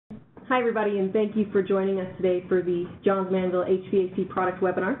Hi everybody, and thank you for joining us today for the Johns Manville HVAC Product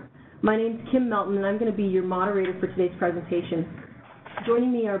Webinar. My name is Kim Melton, and I'm going to be your moderator for today's presentation.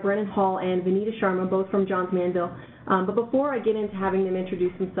 Joining me are Brennan Hall and Vanita Sharma, both from Johns Manville. But before I get into having them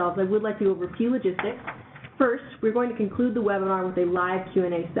introduce themselves, I would like to go over a few logistics. First, we're going to conclude the webinar with a live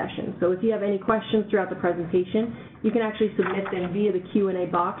Q&A session. So if you have any questions throughout the presentation, you can actually submit them via the Q&A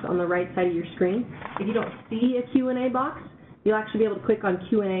box on the right side of your screen. If you don't see a Q&A box, you'll actually be able to click on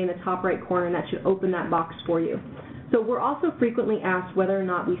Q&A in the top right corner, and that should open that box for you. So we're also frequently asked whether or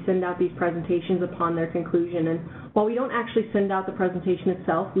not we send out these presentations upon their conclusion. And while we don't actually send out the presentation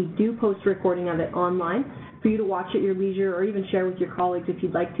itself, we do post a recording of it online for you to watch at your leisure or even share with your colleagues if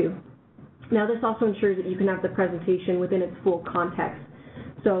you'd like to. Now, this also ensures that you can have the presentation within its full context.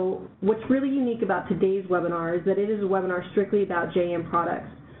 So what's really unique about today's webinar is that it is a webinar strictly about JM products.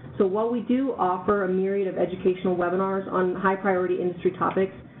 So while we do offer a myriad of educational webinars on high-priority industry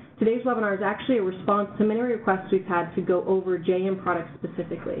topics, today's webinar is actually a response to many requests we've had to go over JM products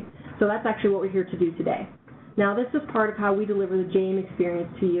specifically. So that's actually what we're here to do today. Now, this is part of how we deliver the JM experience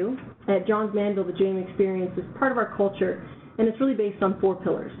to you. At Johns Manville, the JM experience is part of our culture, and it's really based on 4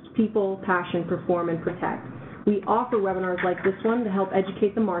 pillars: people, passion, perform, and protect. We offer webinars like this one to help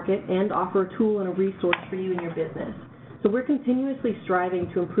educate the market and offer a tool and a resource for you and your business. So we're continuously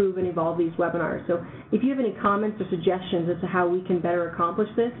striving to improve and evolve these webinars. So if you have any comments or suggestions as to how we can better accomplish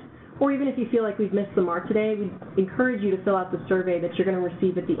this, or even if you feel like we've missed the mark today, we encourage you to fill out the survey that you're going to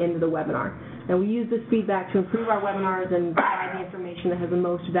receive at the end of the webinar. And we use this feedback to improve our webinars and provide the information that has the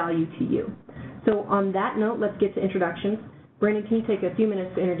most value to you. So on that note, let's get to introductions. Brennan, can you take a few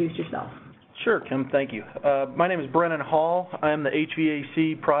minutes to introduce yourself? Sure, Kim, thank you. My name is Brennan Hall. I am the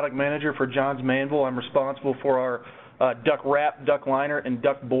HVAC Product Manager for Johns Manville. I'm responsible for our duct wrap, duct liner, and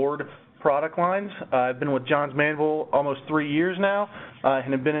duct board product lines. I've been with Johns Manville almost 3 years now,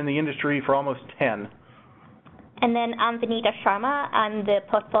 and have been in the industry for almost 10. And then I'm Vanita Sharma. I'm the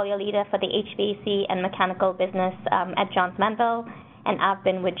portfolio leader for the HVAC and mechanical business at Johns Manville, and I've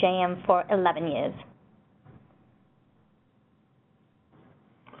been with JM for 11 years.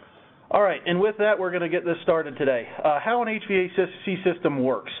 All right, and with that, we're going to get this started today. How an HVAC system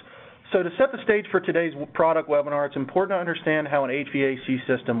works. So to set the stage for today's product webinar, it's important to understand how an HVAC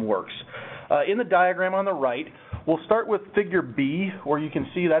system works. In the diagram on the right, we'll start with figure B, where you can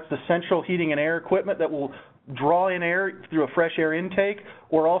see that's the central heating and air equipment that will draw in air through a fresh air intake,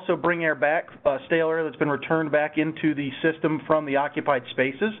 or also bring air back, stale air that's been returned back into the system from the occupied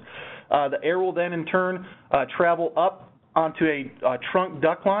spaces. The air will then in turn travel up onto a trunk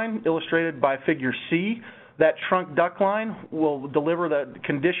duct line, illustrated by figure C. That trunk duct line will deliver the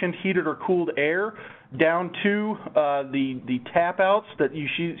conditioned, heated, or cooled air down to the tap outs that you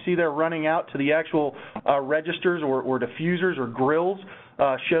see there running out to the actual registers or diffusers or grills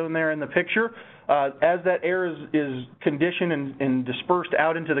shown there in the picture. As that air is conditioned and dispersed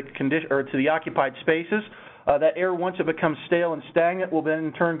out into the occupied spaces, that air, once it becomes stale and stagnant, will then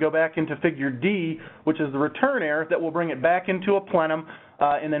in turn go back into figure D, which is the return air that will bring it back into a plenum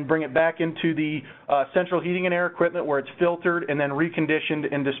and then bring it back into the central heating and air equipment, where it's filtered and then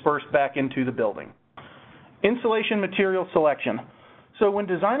reconditioned and dispersed back into the building. Insulation material selection. So when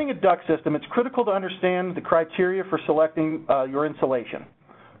designing a duct system, it's critical to understand the criteria for selecting your insulation.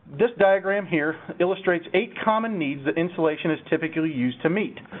 This diagram here illustrates 8 common needs that insulation is typically used to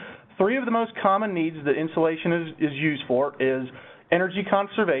meet. 3 of the most common needs that insulation is used for is energy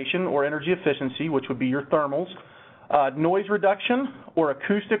conservation or energy efficiency, which would be your thermals, noise reduction or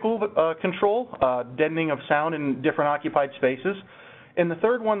acoustical control, deadening of sound in different occupied spaces, and the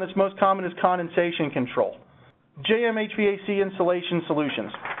third one that's most common is condensation control. JM HVAC insulation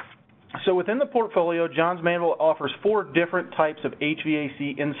solutions. So within the portfolio, Johns Manville offers 4 different types of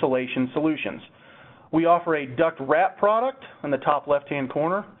HVAC insulation solutions. We offer a duct wrap product in the top left-hand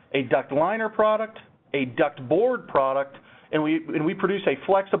corner, a duct liner product, a duct board product, and we produce a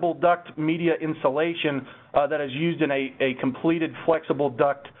flexible duct media insulation that is used in a completed flexible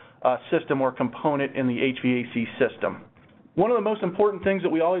duct system or component in the HVAC system. One of the most important things that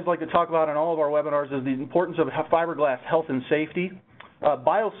we always like to talk about in all of our webinars is the importance of fiberglass health and safety.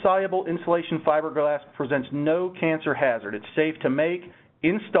 Biosoluble insulation fiberglass presents no cancer hazard. It's safe to make,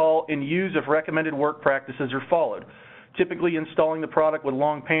 install, and use if recommended work practices are followed. Typically installing the product with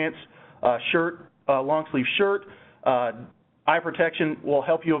long pants, long sleeve shirt, eye protection will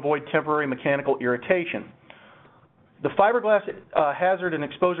help you avoid temporary mechanical irritation. The fiberglass hazard and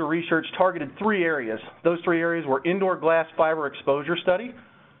exposure research targeted 3 areas. Those 3 areas were indoor glass fiber exposure study,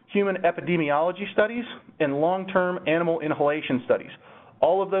 human epidemiology studies, and long-term animal inhalation studies.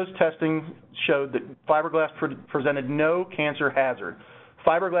 All of those testing showed that fiberglass presented no cancer hazard.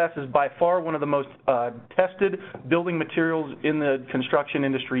 Fiberglass is by far one of the most tested building materials in the construction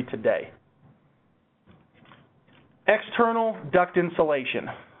industry today. External duct insulation.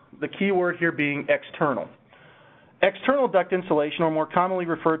 The key word here being external. External duct insulation, or more commonly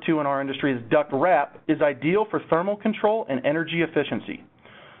referred to in our industry as duct wrap, is ideal for thermal control and energy efficiency.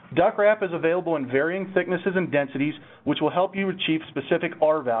 Duct wrap is available in varying thicknesses and densities, which will help you achieve specific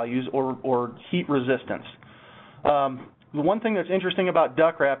R values or heat resistance. The one thing that's interesting about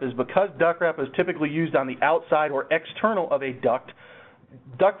duct wrap is because duct wrap is typically used on the outside or external of a duct,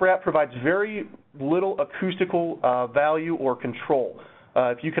 duct wrap provides very little acoustical value or control.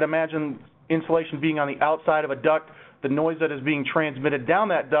 If you could imagine insulation being on the outside of a duct, the noise that is being transmitted down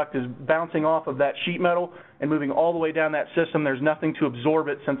that duct is bouncing off of that sheet metal and moving all the way down that system. There's nothing to absorb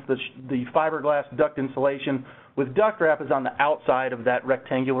it, since the fiberglass duct insulation with duct wrap is on the outside of that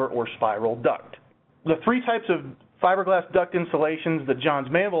rectangular or spiral duct. The three types of fiberglass duct insulations that Johns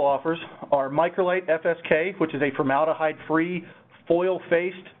Manville offers are Microlite FSK, which is a formaldehyde-free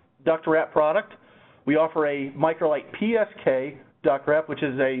foil-faced duct wrap product. We offer a Microlite PSK duct wrap, which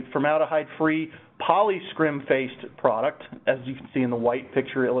is a formaldehyde-free poly-scrim-faced product, as you can see in the white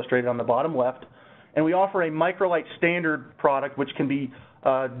picture illustrated on the bottom left. And we offer a Microlite standard product, which can be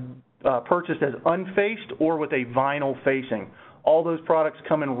purchased as unfaced or with a vinyl facing. All those products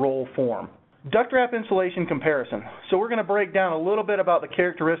come in roll form. Duct wrap insulation comparison. So we're going to break down a little bit about the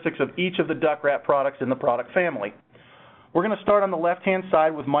characteristics of each of the duct wrap products in the product family. We're going to start on the left-hand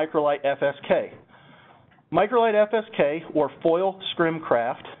side with Microlite FSK. Microlite FSK, or foil scrim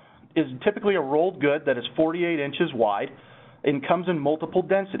craft, is typically a rolled good that is 48 inches wide and comes in multiple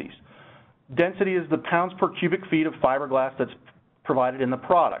densities. Density is the pounds per cubic feet of fiberglass that's provided in the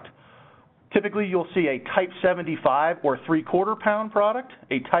product. Typically, you'll see a Type 75 or 3/4 pound product,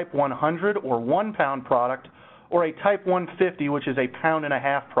 a Type 100 or 1 pound product, or a Type 150, which is a 1.5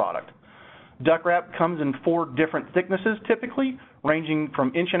 pound product. Duct wrap comes in 4 different thicknesses typically, ranging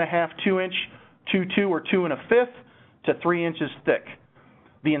from 1.5 inch, 2 inch, 2.2 or 2 1/5 to 3 inches thick.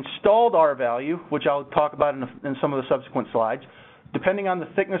 The installed R value, which I'll talk about in some of the subsequent slides, depending on the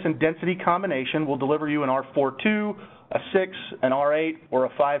thickness and density combination, will deliver you an R42, a 6, an R8, or a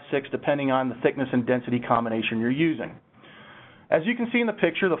 5/6, depending on the thickness and density combination you're using. As you can see in the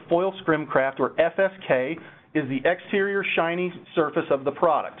picture, the foil scrim craft, or FSK, is the exterior shiny surface of the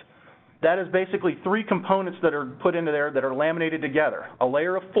product. That is basically 3 components that are put into there that are laminated together: a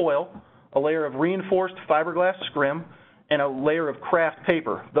layer of foil, a layer of reinforced fiberglass scrim, and a layer of craft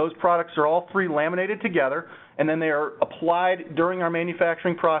paper. Those products are all 3 laminated together, and then they are applied during our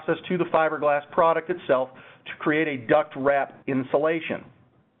manufacturing process to the fiberglass product itself to create a duct wrap insulation.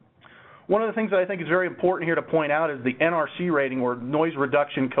 One of the things that I think is very important here to point out is the NRC rating, or noise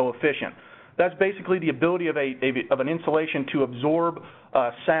reduction coefficient. That's basically the ability of an insulation to absorb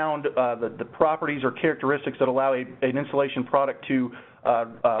sound, the properties or characteristics that allow an insulation product to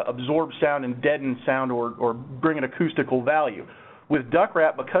absorb sound and deaden sound or bring an acoustical value. With duct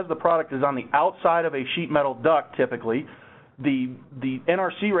wrap, because the product is on the outside of a sheet metal duct typically, the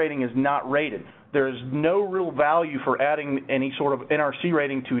NRC rating is not rated. There is no real value for adding any sort of NRC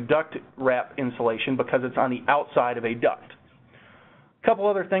rating to duct wrap insulation because it's on the outside of a duct. A couple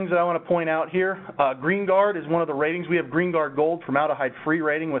other things that I want to point out here. Green Guard is one of the ratings. We have Green Guard Gold formaldehyde-free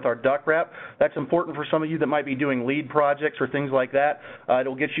rating with our duct wrap. That's important for some of you that might be doing LEED projects or things like that.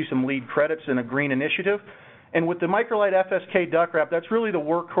 It'll get you some LEED credits in a green initiative. And with the Microlite FSK duct wrap, that's really the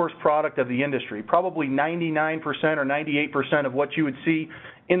workhorse product of the industry. Probably 99% or 98% of what you would see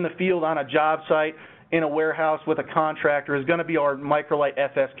in the field on a job site, in a warehouse with a contractor, is going to be our Microlite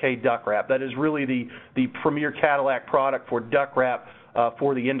FSK duct wrap. That is really the premier Cadillac product for duct wrap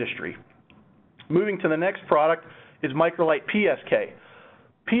for the industry. Moving to the next product is Microlite PSK.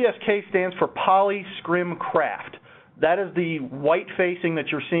 PSK stands for Poly Scrim Craft. That is the white facing that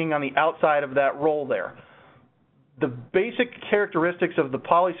you're seeing on the outside of that roll there. The basic characteristics of the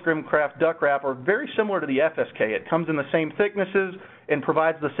Poly Scrim Craft duct wrap are very similar to the FSK. It comes in the same thicknesses and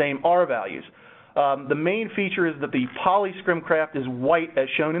provides the same R values. The main feature is that the Poly Scrim Craft is white, as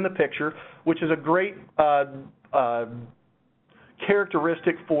shown in the picture, which is a great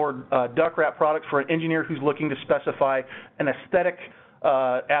characteristic for duct wrap products for an engineer who's looking to specify an aesthetic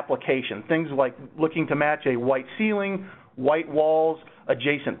application. Things like looking to match a white ceiling, white walls,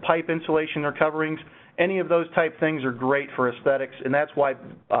 adjacent pipe insulation or coverings. Any of those type things are great for aesthetics, and that's why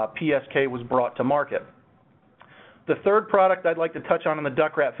PSK was brought to market. The third product I'd like to touch on in the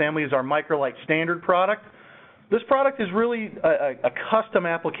duct wrap family is our Microlite Standard product. This product is really a custom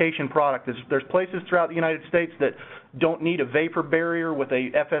application product. There's places throughout the United States that don't need a vapor barrier with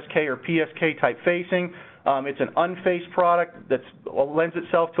a FSK or PSK type facing. It's an unfaced product that lends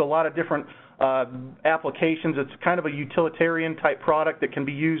itself to a lot of different applications. It's kind of a utilitarian type product that can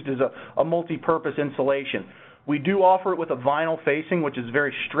be used as a multi-purpose insulation. We do offer it with a vinyl facing, which is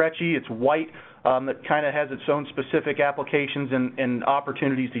very stretchy. It's white, that kind of has its own specific applications and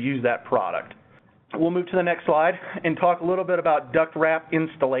opportunities to use that product. We'll move to the next slide and talk a little bit about duct wrap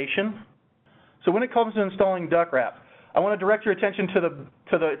installation. So when it comes to installing duct wrap, I want to direct your attention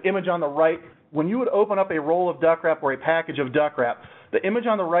to the image on the right. When you would open up a roll of duct wrap or a package of duct wrap, the image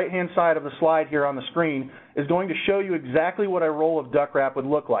on the right-hand side of the slide here on the screen is going to show you exactly what a roll of duct wrap would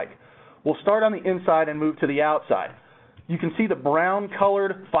look like. We'll start on the inside and move to the outside. You can see the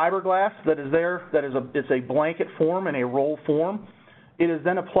brown-colored fiberglass that is there. It's a blanket form and a roll form. It is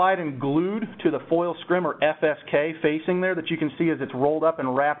then applied and glued to the foil scrim or FSK facing there that you can see as it's rolled up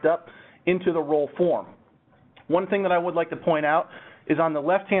and wrapped up into the roll form. One thing that I would like to point out is on the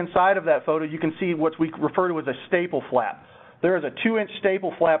left-hand side of that photo, you can see what we refer to as a staple flap. There is a 2-inch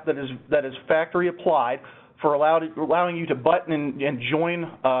staple flap that is factory applied for allowing you to button and join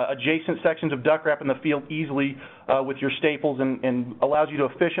adjacent sections of duct wrap in the field easily with your staples and allows you to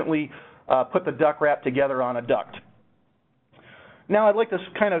efficiently put the duct wrap together on a duct. Now I'd like to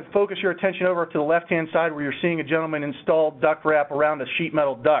kind of focus your attention over to the left-hand side where you're seeing a gentleman install duct wrap around a sheet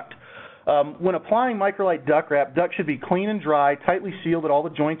metal duct. When applying microlite duct wrap, duct should be clean and dry, tightly sealed at all the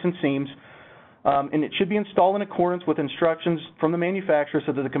joints and seams, and it should be installed in accordance with instructions from the manufacturer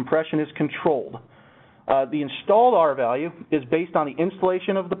so that the compression is controlled. The installed R value is based on the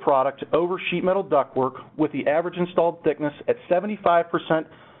installation of the product over sheet metal ductwork with the average installed thickness at 75%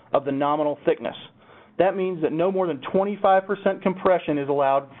 of the nominal thickness. That means that no more than 25% compression is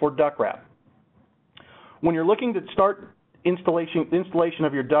allowed for duct wrap. When you're looking to start installation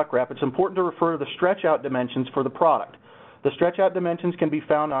of your duct wrap, it's important to refer to the stretch-out dimensions for the product. The stretch-out dimensions can be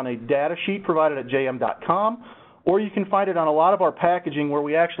found on a data sheet provided at jm.com, or you can find it on a lot of our packaging where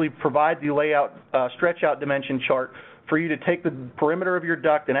we actually provide the layout stretch-out dimension chart for you to take the perimeter of your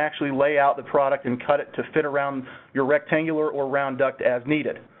duct and actually lay out the product and cut it to fit around your rectangular or round duct as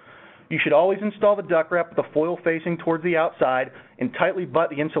needed. You should always install the duct wrap with the foil facing towards the outside and tightly butt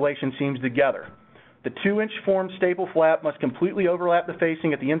the insulation seams together. The 2-inch form staple flap must completely overlap the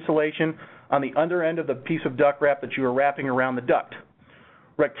facing at the insulation on the under end of the piece of duct wrap that you are wrapping around the duct.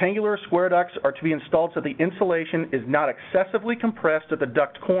 Rectangular or square ducts are to be installed so the insulation is not excessively compressed at the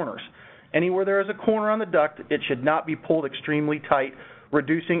duct corners. Anywhere there is a corner on the duct, it should not be pulled extremely tight,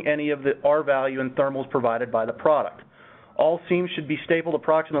 reducing any of the R value and thermals provided by the product. All seams should be stapled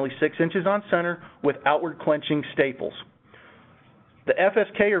approximately 6 inches on center with outward clenching staples. The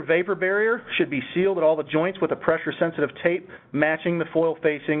FSK or vapor barrier should be sealed at all the joints with a pressure-sensitive tape matching the foil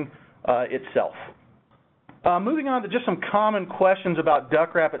facing itself. Moving on to just some common questions about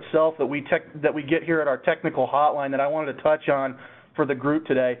duct wrap itself that we get here at our technical hotline that I wanted to touch on for the group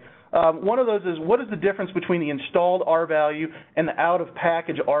today. One of those is, what is the difference between the installed R value and the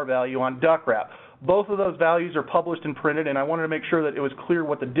out-of-package R value on duct wrap? Both of those values are published and printed, and I wanted to make sure that it was clear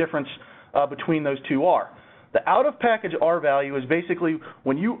what the difference between those two are. The out-of-package R value is basically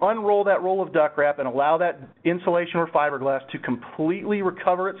when you unroll that roll of duct wrap and allow that insulation or fiberglass to completely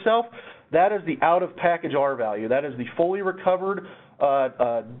recover itself, that is the out-of-package R value. That is the fully recovered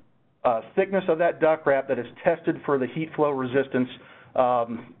thickness of that duct wrap that is tested for the heat flow resistance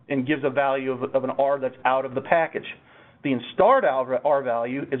and gives a value of an R that's out of the package. The installed R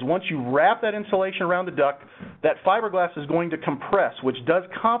value is once you wrap that insulation around the duct, that fiberglass is going to compress, which does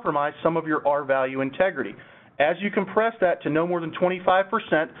compromise some of your R value integrity. As you compress that to no more than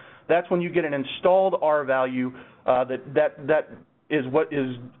 25%, that's when you get an installed R value that is what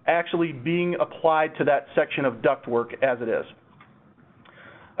is actually being applied to that section of ductwork as it is.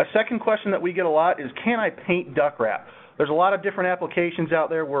 A second question that we get a lot is, can I paint duct wrap? There's a lot of different applications out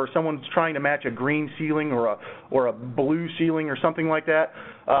there where someone's trying to match a green ceiling or a blue ceiling or something like that.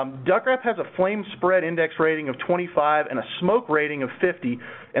 Duct wrap has a flame spread index rating of 25 and a smoke rating of 50,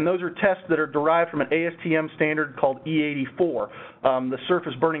 and those are tests that are derived from an ASTM standard called E84, the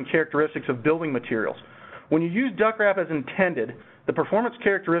surface burning characteristics of building materials. When you use duct wrap as intended, the performance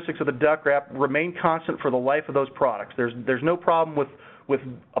characteristics of the duct wrap remain constant for the life of those products. There's no problem with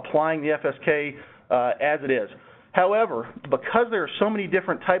applying the FSK as it is. However, because there are so many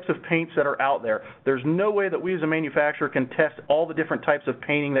different types of paints that are out there, there's no way that we as a manufacturer can test all the different types of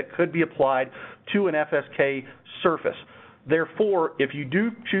painting that could be applied to an FSK surface. Therefore, if you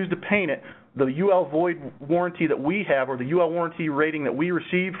do choose to paint it, the UL void warranty that we have, or the UL warranty rating that we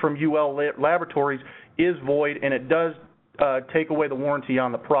received from UL Laboratories, is void, and it does take away the warranty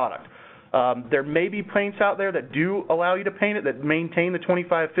on the product. There may be paints out there that do allow you to paint it that maintain the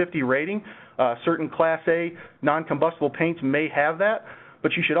 2550 rating, Certain Class A non-combustible paints may have that,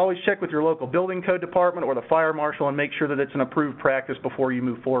 but you should always check with your local building code department or the fire marshal and make sure that it's an approved practice before you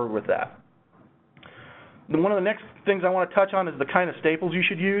move forward with that. One of the next things I want to touch on is the kind of staples you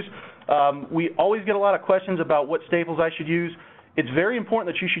should use. We always get a lot of questions about what staples I should use. It's very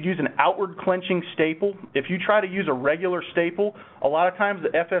important that you should use an outward clenching staple. If you try to use a regular staple, a lot of times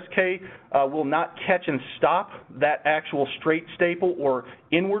the FSK will not catch and stop that actual straight staple or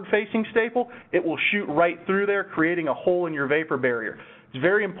inward facing staple. It will shoot right through there, creating a hole in your vapor barrier. It's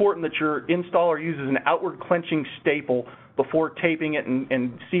very important that your installer uses an outward clenching staple before taping it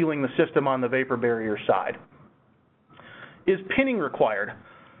and sealing the system on the vapor barrier side. Is pinning required?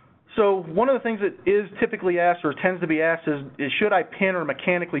 So one of the things that is typically asked or tends to be asked is should I pin or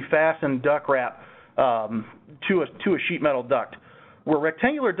mechanically fasten duct wrap to a sheet metal duct? Where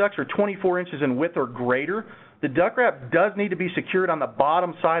rectangular ducts are 24 inches in width or greater, the duct wrap does need to be secured on the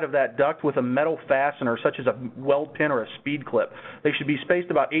bottom side of that duct with a metal fastener such as a weld pin or a speed clip. They should be spaced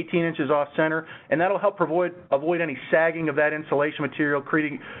about 18 inches off center, and that'll help avoid any sagging of that insulation material,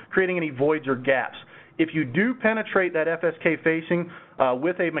 creating any voids or gaps. If you do penetrate that FSK facing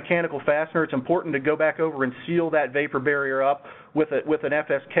with a mechanical fastener, it's important to go back over and seal that vapor barrier up with an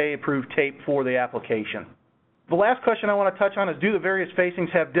FSK approved tape for the application. The last question I want to touch on is, do the various facings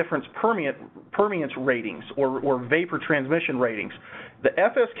have different permeance ratings or vapor transmission ratings? The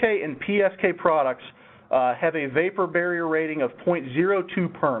FSK and PSK products have a vapor barrier rating of 0.02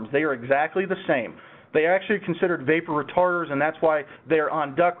 perms. They are exactly the same. They are actually considered vapor retarders, and that's why they're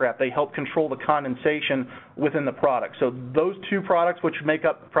on duct wrap. They help control the condensation within the product. So those two products, which make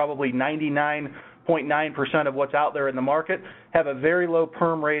up probably 99.9% of what's out there in the market, have a very low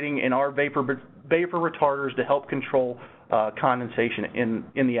perm rating in our vapor retarders to help control condensation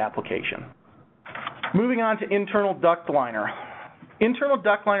in the application. Moving on to internal duct liner. Internal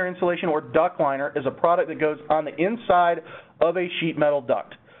duct liner insulation, or duct liner, is a product that goes on the inside of a sheet metal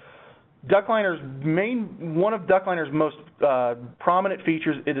duct. One of duct liner's most prominent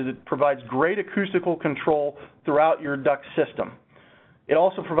features is it provides great acoustical control throughout your duct system. It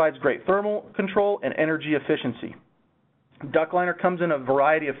also provides great thermal control and energy efficiency. Duct liner comes in a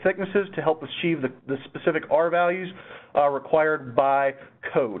variety of thicknesses to help achieve the specific R values required by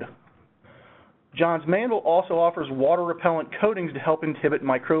code. Johns Manville also offers water repellent coatings to help inhibit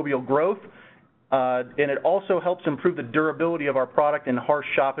microbial growth, and it also helps improve the durability of our product in harsh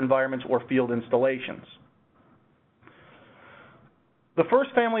shop environments or field installations. The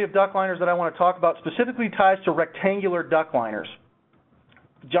first family of duct liners that I want to talk about specifically ties to rectangular duct liners.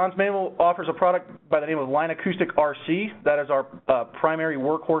 Johns Manville offers a product by the name of Line Acoustic RC. That is our primary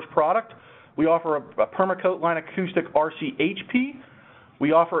workhorse product. We offer a Permacoat Line Acoustic RC HP.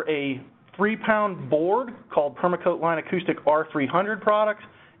 We offer a 3-pound board called Permacoat Line Acoustic R300 product.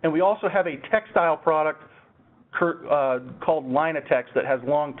 And we also have a textile product called Linatex that has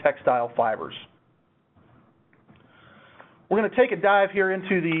long textile fibers. We're going to take a dive here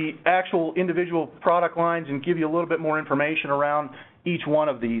into the actual individual product lines and give you a little bit more information around each one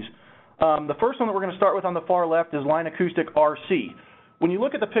of these. The first one that we're going to start with on the far left is Line Acoustic RC. When you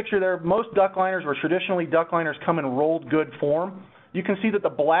look at the picture there, most duct liners, or traditionally duct liners, come in rolled good form. You can see that the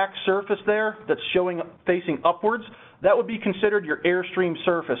black surface there that's facing upwards, that would be considered your airstream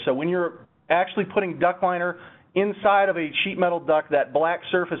surface. So when you're actually putting duct liner inside of a sheet metal duct, that black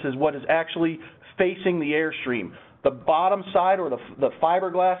surface is what is actually facing the airstream. The bottom side, or the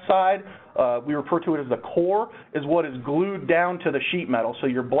fiberglass side, we refer to it as the core, is what is glued down to the sheet metal. So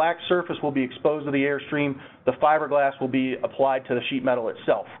your black surface will be exposed to the airstream. The fiberglass will be applied to the sheet metal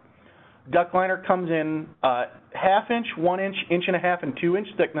itself. Duct liner comes in half-inch, 1-inch, 1.5-inch, and 2-inch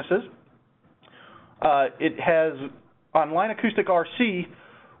thicknesses. It has, on Line Acoustic RC,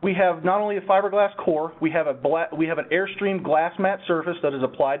 we have not only a fiberglass core, we have an airstream glass mat surface that is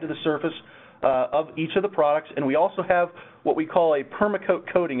applied to the surface of each of the products, and we also have what we call a permacoat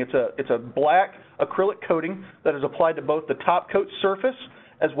coating. It's a black acrylic coating that is applied to both the top coat surface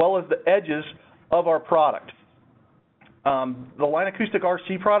as well as the edges of our product. The Line Acoustic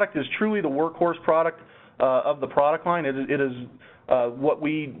RC product is truly the workhorse product of the product line. It is what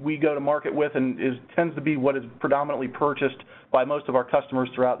we go to market with, and tends to be what is predominantly purchased by most of our customers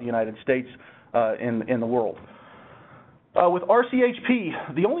throughout the United States in the world. With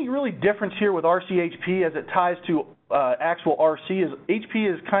RCHP, the only really difference here with RCHP as it ties to actual RC is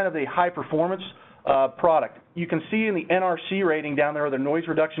HP is kind of a high-performance product. You can see in the NRC rating down there, the noise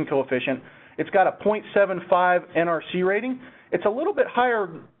reduction coefficient, it's got a 0.75 NRC rating. It's a little bit higher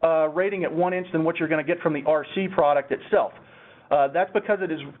rating at 1 inch than what you're going to get from the RC product itself. That's because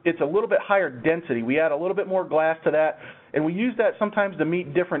it's a little bit higher density. We add a little bit more glass to that. and we use that sometimes to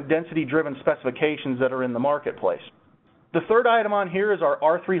meet different density-driven specifications that are in the marketplace. The third item on here is our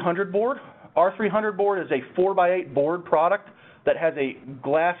R300 board. R300 board is a 4x8 board product that has a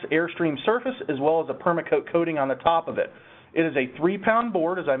glass airstream surface as well as a permacoat coating on the top of it. It is a 3-pound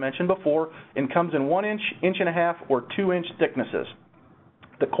board, as I mentioned before, and comes in 1 inch, 1.5 inch, or 2-inch thicknesses.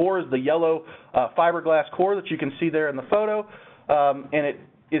 The core is the yellow fiberglass core that you can see there in the photo, and it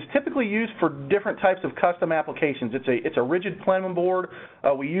is typically used for different types of custom applications. It's a rigid plenum board.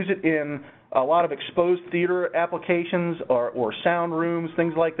 We use it in a lot of exposed theater applications or sound rooms,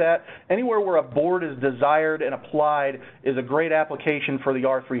 things like that. Anywhere where a board is desired and applied is a great application for the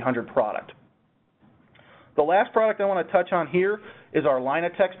R300 product. The last product I want to touch on here is our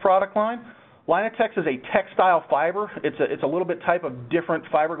Linatex product line. Linatex is a textile fiber. It's a little bit type of different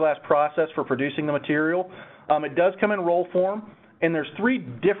fiberglass process for producing the material. It does come in roll form, and there's 3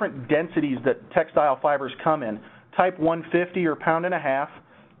 different densities that textile fibers come in: type 150 or 1.5 pounds,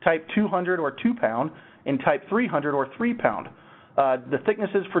 type 200 or 2 pound, and type 300 or 3 pound. The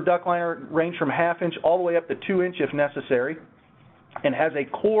thicknesses for duct liner range from 1/2 inch all the way up to 2 inch if necessary, and has a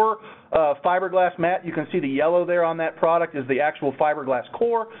core fiberglass mat. You can see the yellow there on that product is the actual fiberglass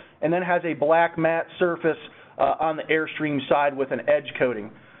core, and then has a black matte surface on the airstream side with an edge coating.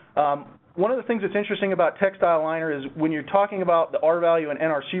 One of the things that's interesting about textile liner is when you're talking about the R value and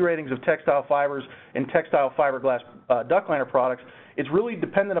NRC ratings of textile fibers and textile fiberglass duct liner products, it's really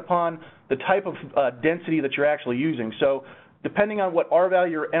dependent upon the type of density that you're actually using. So depending on what R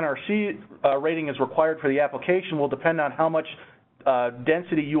value or NRC rating is required for the application will depend on how much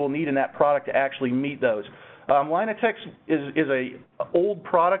density you will need in that product to actually meet those. Linatex is a old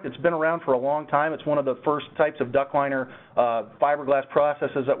product. It's been around for a long time. It's one of the first types of duct liner fiberglass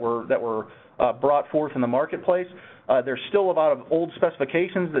processes that were brought forth in the marketplace. There's still a lot of old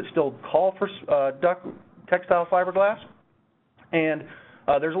specifications that still call for textile fiberglass, and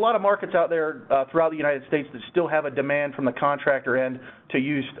there's a lot of markets out there throughout the United States that still have a demand from the contractor end to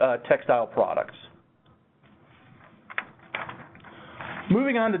use textile products.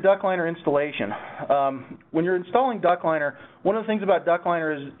 Moving on to duct liner installation. When you're installing duct liner, one of the things about duct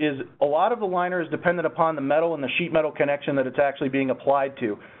liner is a lot of the liner is dependent upon the metal and the sheet metal connection that it's actually being applied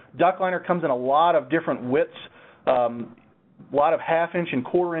to. Duct liner comes in a lot of different widths, a lot of 1/2 inch and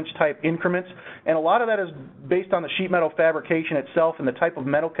 1/4 inch type increments, and a lot of that is based on the sheet metal fabrication itself and the type of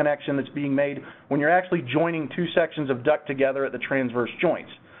metal connection that's being made when you're actually joining 2 sections of duct together at the transverse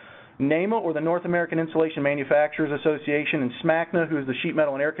joints. NAMA, or the North American Insulation Manufacturers Association, and SMACNA, who is the sheet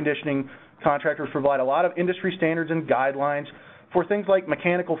metal and air conditioning contractors, provide a lot of industry standards and guidelines for things like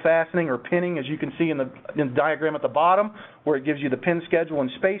mechanical fastening or pinning, as you can see in the diagram at the bottom, where it gives you the pin schedule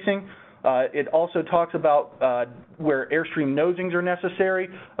and spacing. It also talks about where airstream nosings are necessary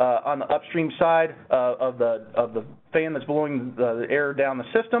on the upstream side of the fan that's blowing the air down the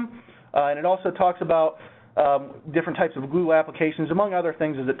system. And it also talks about different types of glue applications, among other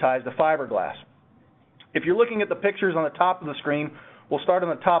things, as it ties to fiberglass. If you're looking at the pictures on the top of the screen, we'll start on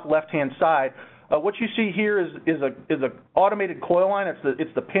the top left-hand side. What you see here is a automated coil line.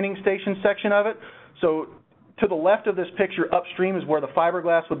 It's the pinning station section of it. So to the left of this picture upstream is where the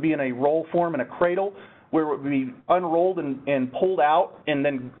fiberglass would be in a roll form in a cradle, where it would be unrolled and pulled out and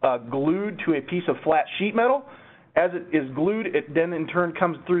then glued to a piece of flat sheet metal. As it is glued, it then in turn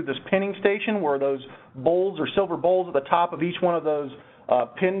comes through this pinning station where those bowls or silver bowls at the top of each one of those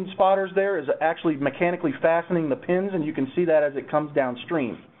pin spotters there is actually mechanically fastening the pins, and you can see that as it comes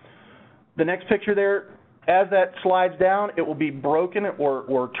downstream. The next picture there, as that slides down, it will be broken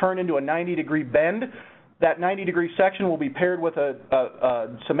or turned into a 90-degree bend. That 90-degree section will be paired with a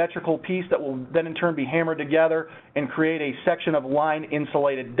symmetrical piece that will then in turn be hammered together and create a section of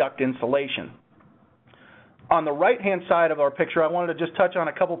line-insulated duct insulation. On the right-hand side of our picture, I wanted to just touch on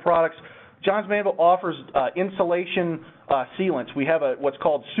a couple products. Johns Manville offers insulation sealants. We have what's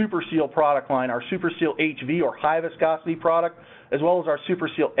called Super Seal product line, our Super Seal HV or high viscosity product, as well as our Super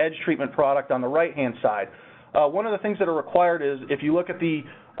Seal edge treatment product on the right-hand side. One of the things that are required is, if you look at the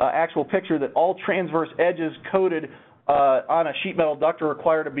actual picture, that all transverse edges coated on a sheet metal duct are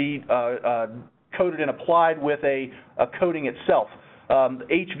required to be coated and applied with a coating itself. The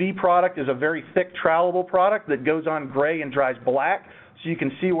HV product is a very thick trowelable product that goes on gray and dries black, so you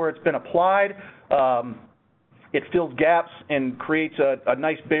can see where it's been applied. It fills gaps and creates a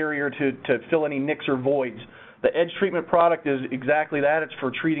nice barrier to fill any nicks or voids. The edge treatment product is exactly that. It's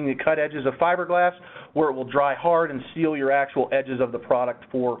for treating the cut edges of fiberglass, where it will dry hard and seal your actual edges of the product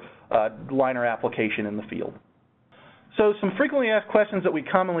for liner application in the field. So some frequently asked questions that we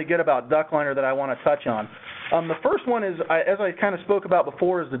commonly get about duct liner that I want to touch on. The first one is, as I kind of spoke about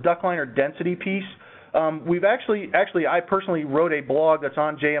before, is the duct liner density piece. I personally wrote a blog that's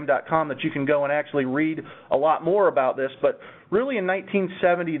on jm.com that you can go and actually read a lot more about this, but really in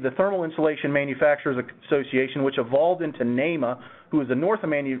 1970, the Thermal Insulation Manufacturers Association, which evolved into NAMA, who is the North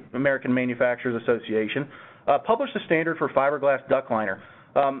American Manufacturers Association, published a standard for fiberglass duct liner.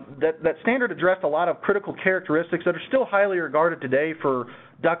 That standard addressed a lot of critical characteristics that are still highly regarded today for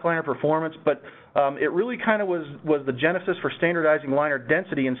duct liner performance, but it really kind of was the genesis for standardizing liner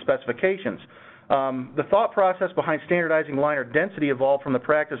density and specifications. The thought process behind standardizing liner density evolved from the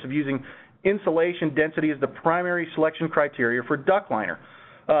practice of using insulation density as the primary selection criteria for duct liner.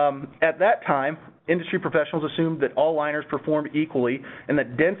 At that time, industry professionals assumed that all liners performed equally and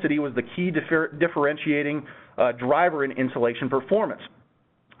that density was the key differentiating driver in insulation performance.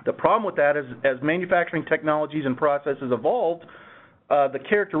 The problem with that is, as manufacturing technologies and processes evolved, the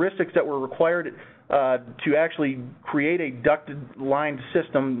characteristics that were required to actually create a line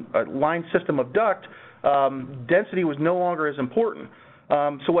system of duct, density was no longer as important.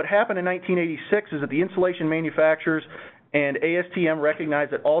 So what happened in 1986 is that the insulation manufacturers and ASTM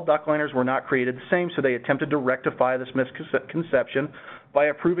recognized that all duct liners were not created the same, so they attempted to rectify this misconception by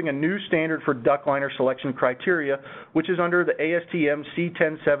approving a new standard for duct liner selection criteria, which is under the ASTM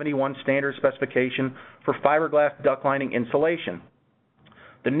C1071 standard specification for fiberglass duct lining insulation.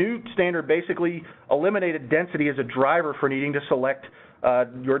 The new standard basically eliminated density as a driver for needing to select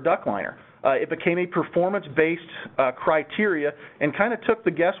your duct liner. It became a performance-based criteria and kind of took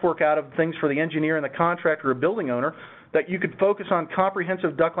the guesswork out of things for the engineer and the contractor or building owner, that you could focus on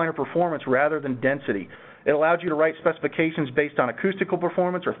comprehensive duct liner performance rather than density. It allowed you to write specifications based on acoustical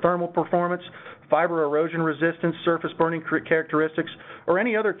performance or thermal performance, fiber erosion resistance, surface burning characteristics, or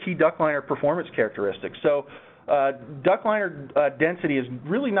any other key duct liner performance characteristics. So duct liner density is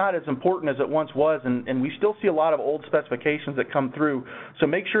really not as important as it once was, and we still see a lot of old specifications that come through. So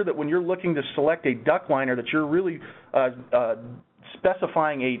make sure that when you're looking to select a duct liner that you're really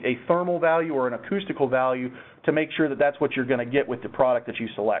specifying a thermal value or an acoustical value to make sure that that's what you're going to get with the product that you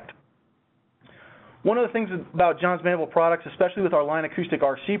select. One of the things about Johns Manville products, especially with our line acoustic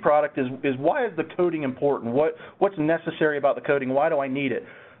RC product, is why is the coating important? What's necessary about the coating? Why do I need it?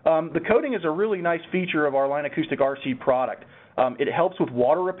 The coating is a really nice feature of our line acoustic RC product. It helps with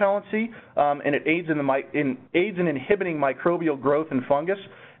water repellency, and it aids in inhibiting microbial growth and fungus,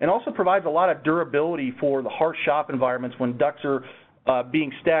 and also provides a lot of durability for the harsh shop environments when ducts are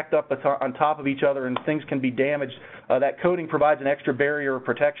being stacked up on top of each other and things can be damaged. That coating provides an extra barrier of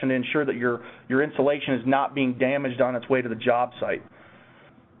protection to ensure that your insulation is not being damaged on its way to the job site.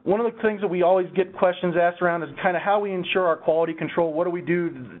 One of the things that we always get questions asked around is kind of how we ensure our quality control. What do we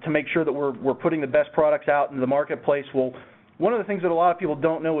do to make sure that we're putting the best products out into the marketplace? Well, one of the things that a lot of people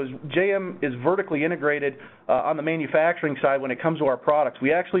don't know is JM is vertically integrated on the manufacturing side when it comes to our products.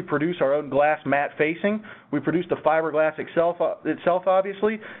 We actually produce our own glass matte facing. We produce the fiberglass itself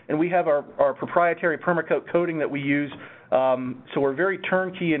obviously, and we have our proprietary permacoat coating that we use. So we're very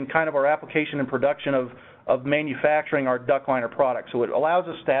turnkey in kind of our application and production of manufacturing our duct liner products. So it allows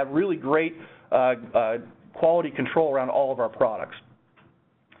us to have really great quality control around all of our products.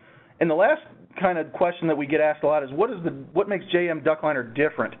 And the last kind of question that we get asked a lot is what makes JM duct liner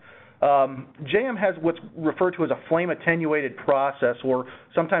different? JM has what's referred to as a flame attenuated process, or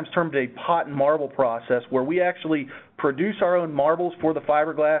sometimes termed a pot and marble process, where we actually produce our own marbles for the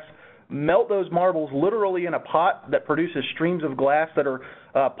fiberglass, melt those marbles literally in a pot that produces streams of glass that are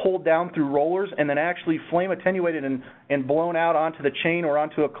pulled down through rollers, and then actually flame attenuated and blown out onto the chain or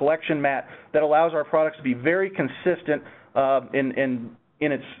onto a collection mat that allows our products to be very consistent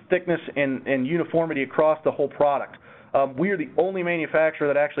in its thickness and uniformity across the whole product. We are the only manufacturer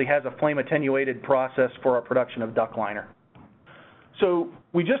that actually has a flame attenuated process for our production of duct liner. So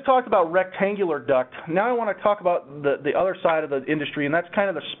we just talked about rectangular duct. Now I want to talk about the other side of the industry, and that's kind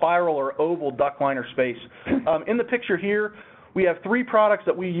of the spiral or oval duct liner space. In the picture here, we have three products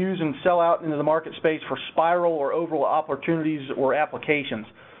that we use and sell out into the market space for spiral or oval opportunities or applications.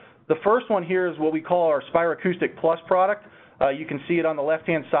 The first one here is what we call our Spiroacoustic Plus product. You can see it on the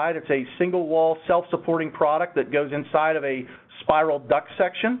left-hand side. It's a single-wall, self-supporting product that goes inside of a spiral duct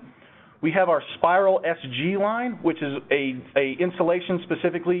section. We have our Spiral SG line, which is a insulation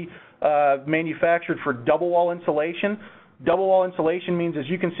specifically manufactured for double-wall insulation. Double-wall insulation means, as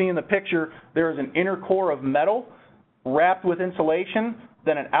you can see in the picture, there is an inner core of metal wrapped with insulation.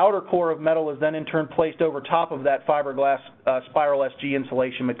 Then an outer core of metal is then in turn placed over top of that fiberglass Spiral SG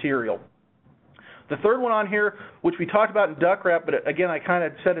insulation material. The third one on here, which we talked about in duct wrap, but again I kind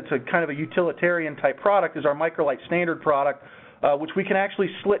of said it's a kind of a utilitarian type product, is our Microlite standard product. which we can actually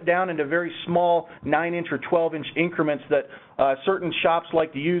slit down into very small 9-inch or 12-inch increments that certain shops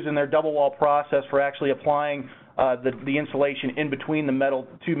like to use in their double wall process for actually applying the insulation in between the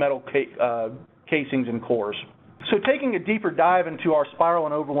two metal casings and cores. So taking a deeper dive into our spiral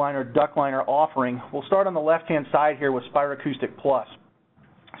and overliner duct liner offering, we'll start on the left-hand side here with Spiroacoustic Plus.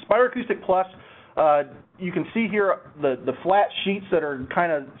 Spiroacoustic Plus, you can see here the flat sheets that are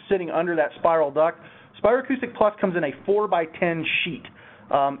kind of sitting under that spiral duct. Spiroacoustic Plus comes in a 4x10 sheet.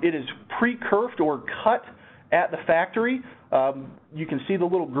 It is pre-kerfed or cut at the factory. You can see the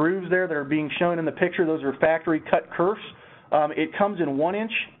little grooves there that are being shown in the picture. Those are factory cut kerfs. It comes in 1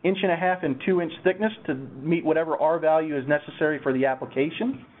 inch, 1.5 inch, and 2 inch thickness to meet whatever R value is necessary for the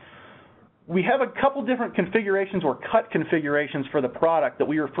application. We have a couple different configurations or cut configurations for the product that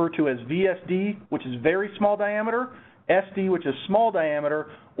we refer to as VSD, which is very small diameter, SD, which is small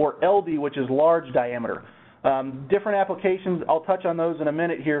diameter, or LD, which is large diameter. Different applications, I'll touch on those in a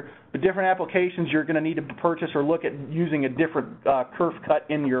minute here, but different applications you're going to need to purchase or look at using a different kerf cut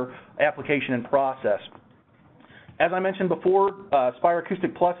in your application and process. As I mentioned before,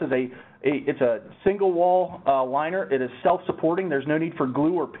 Spiroacoustic Plus is it's a single wall liner. It is self-supporting. There's no need for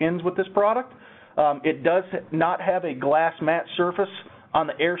glue or pins with this product. It does not have a glass matte surface on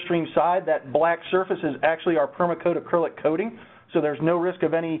the Airstream side. That black surface is actually our permacoat acrylic coating, so there's no risk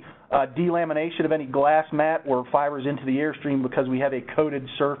of any delamination of any glass mat or fibers into the Airstream because we have a coated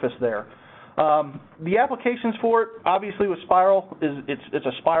surface there. The applications for it, obviously with spiral, it's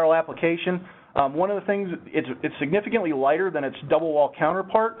a spiral application. One of the things, it's significantly lighter than its double wall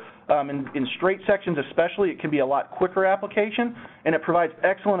counterpart. In straight sections especially, it can be a lot quicker application, and it provides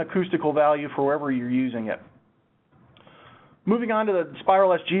excellent acoustical value for wherever you're using it. Moving on to the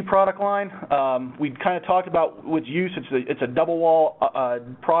Spiral SG product line, we kind of talked about its use. It's a double wall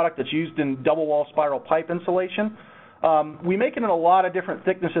product that's used in double wall spiral pipe insulation. We make it in a lot of different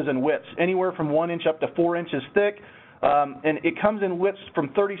thicknesses and widths, anywhere from 1 inch up to 4 inches thick. And it comes in widths from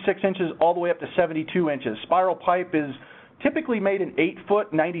 36 inches all the way up to 72 inches. Spiral pipe is typically made in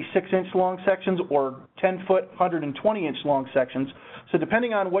 8-foot, 96-inch long sections or 10-foot, 120-inch long sections. So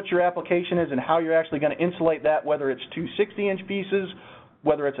depending on what your application is and how you're actually going to insulate that, whether it's two 60-inch pieces,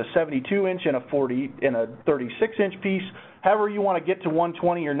 whether it's a 72-inch and a 36-inch piece, however you want to get to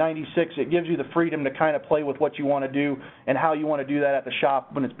 120 or 96, it gives you the freedom to kind of play with what you want to do and how you want to do that at the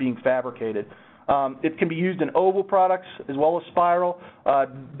shop when it's being fabricated. It can be used in oval products as well as spiral.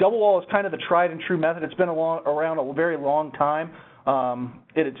 Double wall is kind of the tried and true method. It's been around a very long time.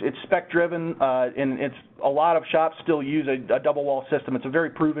 It's spec driven, and a lot of shops still use a double wall system. It's a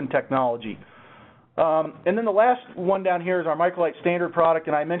very proven technology. And then the last one down here is our Microlite Standard product,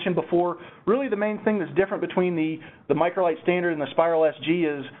 and I mentioned before, really the main thing that's different between the Microlite Standard and the Spiral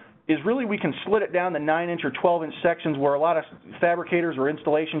SG is really we can slit it down to 9-inch or 12-inch sections where a lot of fabricators or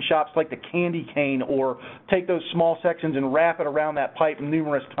installation shops like to candy cane or take those small sections and wrap it around that pipe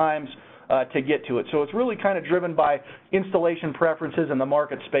numerous times to get to it. So it's really kind of driven by installation preferences and the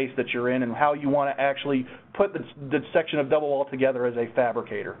market space that you're in and how you want to actually put the section of double wall together as a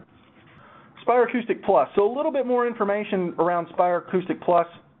fabricator. Spiroacoustic Plus. So a little bit more information around Spiroacoustic Plus.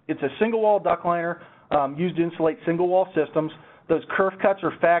 It's a single wall duct liner used to insulate single wall systems. Those kerf cuts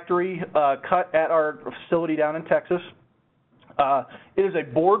are factory cut at our facility down in Texas. It is a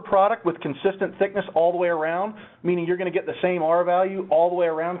board product with consistent thickness all the way around, meaning you're going to get the same R value all the way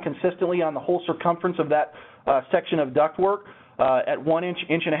around consistently on the whole circumference of that section of ductwork. At 1 inch,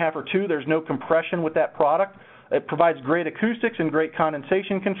 1.5 inches, or 2, there's no compression with that product. It provides great acoustics and great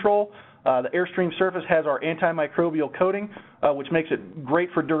condensation control. The Airstream surface has our antimicrobial coating, which makes it great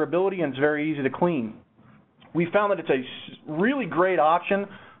for durability and it's very easy to clean. We found that it's a really great option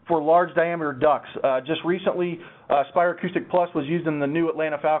for large diameter ducts. Just recently, Spiroacoustic Plus was used in the new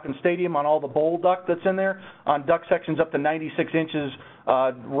Atlanta Falcons Stadium on all the bowl duct that's in there, on duct sections up to 96 inches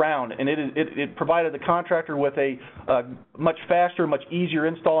round. And it provided the contractor with a much faster, much easier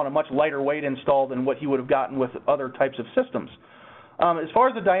install and a much lighter weight install than what he would have gotten with other types of systems. As far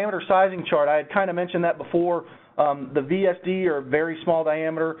as the diameter sizing chart, I had kind of mentioned that before. The VSD, or very small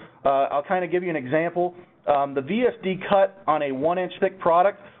diameter, I'll kind of give you an example. The VSD cut on a 1-inch thick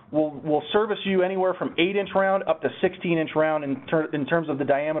product will service you anywhere from 8-inch round up to 16-inch round in terms of the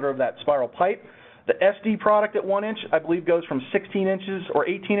diameter of that spiral pipe. The SD product at 1 inch, I believe, goes from 16 inches or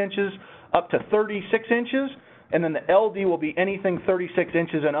 18 inches up to 36 inches. And then the LD will be anything 36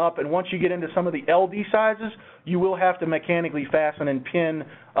 inches and up. And once you get into some of the LD sizes, you will have to mechanically fasten and pin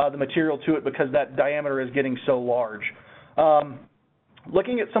the material to it because that diameter is getting so large.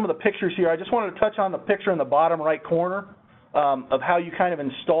 Looking at some of the pictures here, I just wanted to touch on the picture in the bottom right corner of how you kind of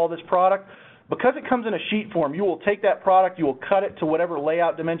install this product. Because it comes in a sheet form, you will take that product, you will cut it to whatever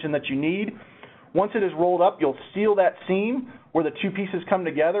layout dimension that you need. Once it is rolled up, you'll seal that seam where the two pieces come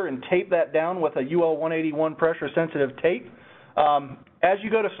together and tape that down with a UL 181 pressure-sensitive tape. As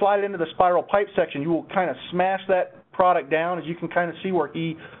you go to slide it into the spiral pipe section, you will kind of smash that product down, as you can kind of see where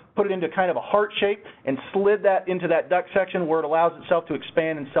he put it into kind of a heart shape and slid that into that duct section where it allows itself to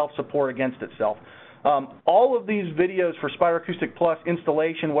expand and self-support against itself. All of these videos for Spiroacoustic Plus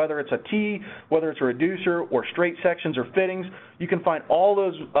installation, whether it's a T, whether it's a reducer, or straight sections or fittings, you can find all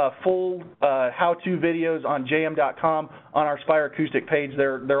those full how-to videos on jm.com on our Spiroacoustic page.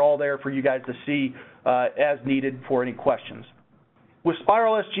 They're all there for you guys to see as needed for any questions. With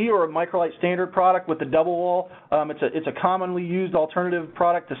Spiral SG, or a Microlite standard product with the double wall, it's a commonly used alternative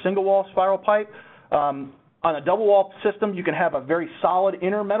product to single wall spiral pipe. On a double wall system, you can have a very solid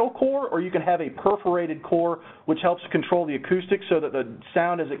inner metal core, or you can have a perforated core, which helps control the acoustics so that the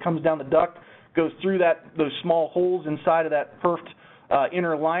sound as it comes down the duct goes through those small holes inside of that perfed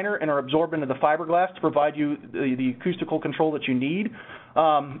inner liner and are absorbed into the fiberglass to provide you the acoustical control that you need.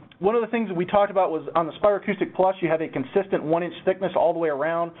 One of the things that we talked about was on the Spiroacoustic Plus, you have a consistent 1-inch thickness all the way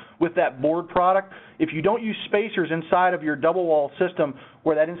around with that board product. If you don't use spacers inside of your double wall system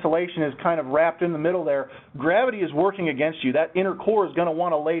where that insulation is kind of wrapped in the middle there, gravity is working against you. That inner core is going to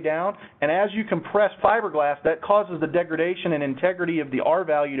want to lay down, and as you compress fiberglass, that causes the degradation and integrity of the R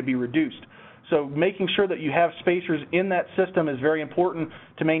value to be reduced. So making sure that you have spacers in that system is very important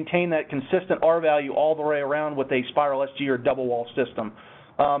to maintain that consistent R value all the way around with a Spiral SG or double wall system.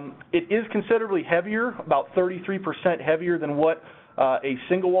 It is considerably heavier, about 33% heavier than what a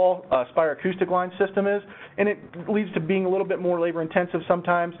single wall Spiroacoustic line system is, and it leads to being a little bit more labor intensive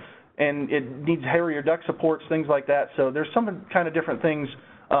sometimes, and it needs heavier duct supports, things like that. So there's some kind of different things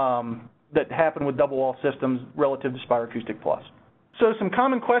that happen with double wall systems relative to Spiroacoustic Plus. So some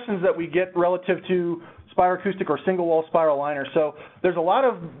common questions that we get relative to Spiroacoustic or single wall spiral liner. So there's a lot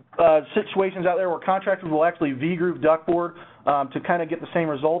of situations out there where contractors will actually V-groove ductboard to kind of get the same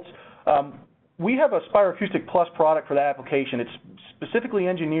results. We have a Spiroacoustic Plus product for that application. It's specifically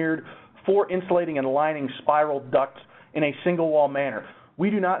engineered for insulating and lining spiral ducts in a single wall manner. We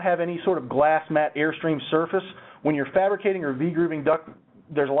do not have any sort of glass mat airstream surface. When you're fabricating or V-grooving duct,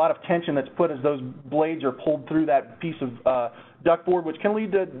 there's a lot of tension that's put as those blades are pulled through that piece of ductboard, which can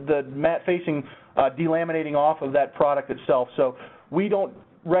lead to the mat facing delaminating off of that product itself. So we don't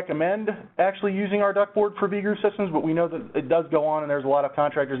recommend actually using our ductboard for V-groove systems, but we know that it does go on, and there's a lot of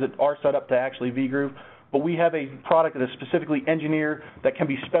contractors that are set up to actually V-groove. But we have a product that is specifically engineered that can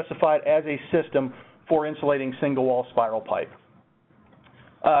be specified as a system for insulating single wall spiral pipe.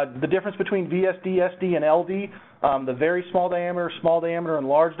 The difference between VSD, SD, and LD, the very small diameter, and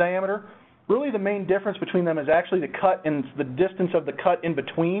large diameter, really the main difference between them is actually the cut and the distance of the cut in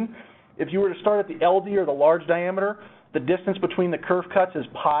between. If you were to start at the LD or the large diameter, the distance between the kerf cuts is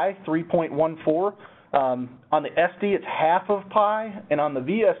pi, 3.14. On the SD, it's half of pi, and on the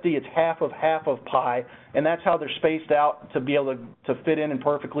VSD, it's half of pi, and that's how they're spaced out to be able to fit in and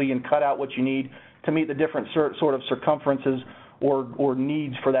perfectly and cut out what you need to meet the different sort of circumferences or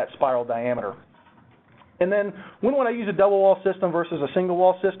needs for that spiral diameter. And then when would I use a double wall system versus a single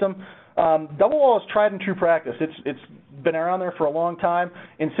wall system? Double wall is tried and true practice. It's been around there for a long time.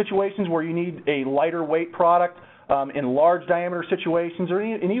 In situations where you need a lighter weight product, in large diameter situations,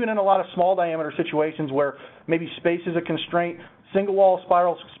 and even in a lot of small diameter situations where maybe space is a constraint, single wall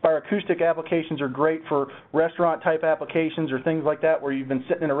Spiroacoustic applications are great for restaurant type applications or things like that where you've been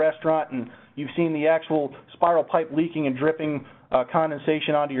sitting in a restaurant and you've seen the actual spiral pipe leaking and dripping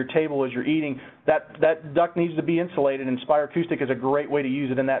condensation onto your table as you're eating. That duct needs to be insulated, and Spiroacoustic is a great way to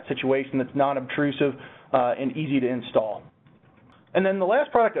use it in that situation that's non-obtrusive and easy to install. And then the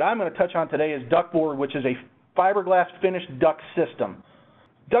last product that I'm going to touch on today is ductboard, which is a fiberglass finished duct system.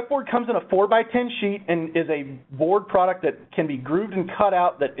 Ductboard comes in a 4x10 sheet and is a board product that can be grooved and cut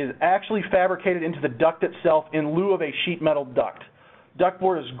out that is actually fabricated into the duct itself in lieu of a sheet metal duct.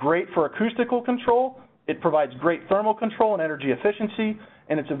 Ductboard is great for acoustical control. It provides great thermal control and energy efficiency,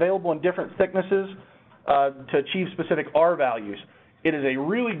 and it's available in different thicknesses to achieve specific R values. It is a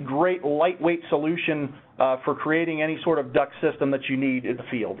really great lightweight solution for creating any sort of duct system that you need in the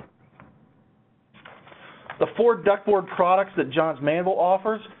field. The 4 ductboard products that Johns Manville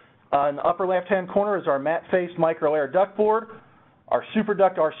offers, in the upper left-hand corner is our matte-faced micro-air ductboard, our Super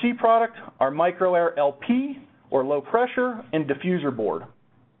Duct RC product, our micro-air LP, or low pressure, and diffuser board.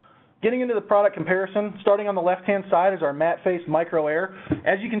 Getting into the product comparison, starting on the left-hand side is our matte-faced micro-air.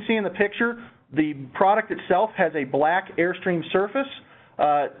 As you can see in the picture, the product itself has a black airstream surface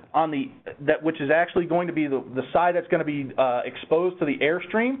which is actually going to be the side that's going to be exposed to the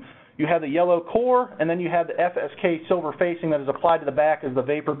airstream. You have the yellow core, and then you have the FSK silver facing that is applied to the back as the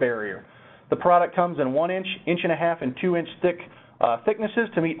vapor barrier. The product comes in 1 inch, 1.5 inch, and 2 inch thick thicknesses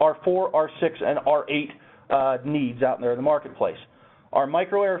to meet R4, R6, and R8 needs out there in the marketplace. Our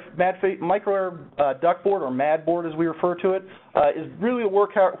micro-air ductboard, or MAD board as we refer to it, is really a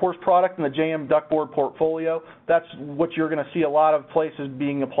workhorse product in the JM ductboard portfolio. That's what you're going to see a lot of places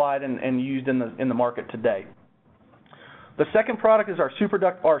being applied and used in the market today. The second product is our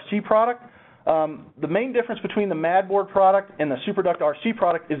SuperDuct RC product. The main difference between the MAD board product and the SuperDuct RC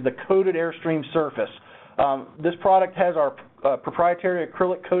product is the coated airstream surface. This product has our proprietary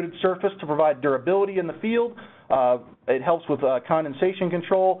acrylic coated surface to provide durability in the field. It helps with condensation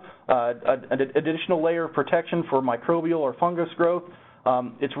control, an additional layer of protection for microbial or fungus growth.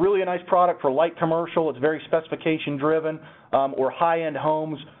 It's really a nice product for light commercial. It's very specification driven, or high-end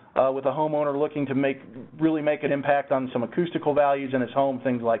homes with a homeowner looking to really make an impact on some acoustical values in his home,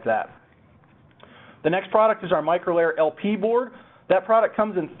 things like that. The next product is our MicroLayer LP board. That product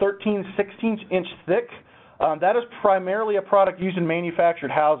comes in 13/16" thick. That is primarily a product used in manufactured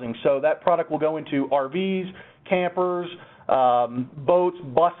housing. So that product will go into RVs, campers, boats,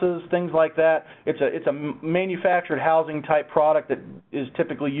 buses, things like that. It's a manufactured housing type product that is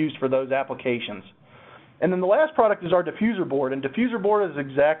typically used for those applications. And then the last product is our diffuser board, and diffuser board is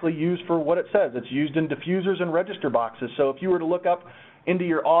exactly used for what it says. It's used in diffusers and register boxes. So if you were to look up into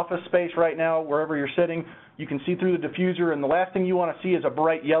your office space right now, wherever you're sitting, you can see through the diffuser, and the last thing you want to see is a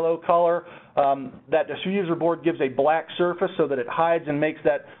bright yellow color. That diffuser board gives a black surface so that it hides and makes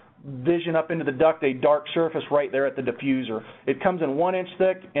that vision up into the duct a dark surface right there at the diffuser. It comes in 1 inch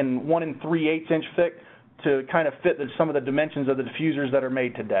thick and 1 3/8 inch thick to kind of fit some of the dimensions of the diffusers that are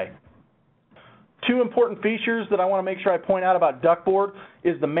made today. Two important features that I want to make sure I point out about ductboard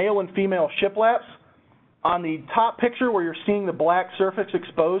is the male and female shiplaps. On the top picture where you're seeing the black surface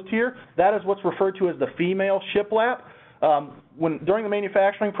exposed here, that is what's referred to as the female shiplap. During the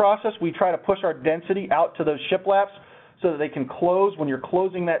manufacturing process, we try to push our density out to those shiplaps so that they can close. When you're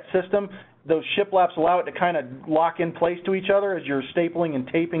closing that system, those shiplaps allow it to kind of lock in place to each other as you're stapling and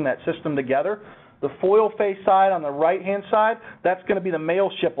taping that system together. The foil face side on the right-hand side, that's going to be the male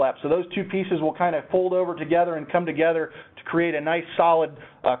shiplap. So those two pieces will kind of fold over together and come together to create a nice, solid,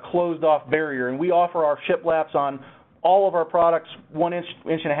 closed-off barrier. And we offer our shiplaps on all of our products 1 inch,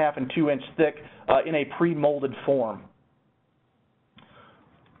 1.5 inch, and 2 inch thick in a pre-molded form.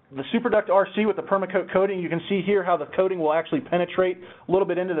 The SuperDuct RC with the permacoat coating, you can see here how the coating will actually penetrate a little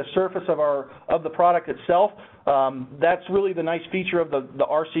bit into the surface of the product itself. That's really the nice feature of the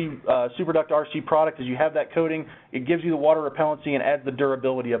SuperDuct RC product is you have that coating. It gives you the water repellency and adds the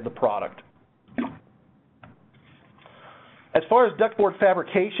durability of the product. As far as ductboard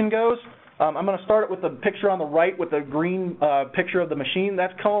fabrication goes, I'm going to start with the picture on the right with the green picture of the machine.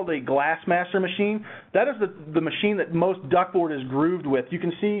 That's called a Glassmaster machine. That is the machine that most ductboard is grooved with. You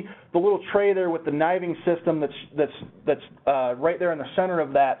can see the little tray there with the kniving system that's right there in the center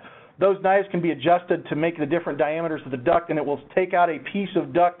of that. Those knives can be adjusted to make the different diameters of the duct, and it will take out a piece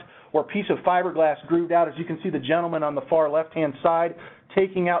of duct or piece of fiberglass grooved out. As you can see the gentleman on the far left-hand side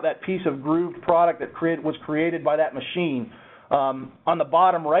taking out that piece of grooved product that was created by that machine. On the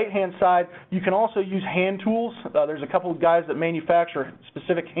bottom right-hand side, you can also use hand tools. There's a couple of guys that manufacture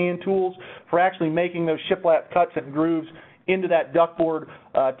specific hand tools for actually making those shiplap cuts and grooves into that ductboard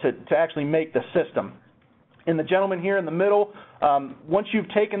to actually make the system. And the gentleman here in the middle, once you've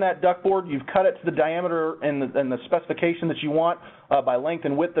taken that ductboard, you've cut it to the diameter and the specification that you want by length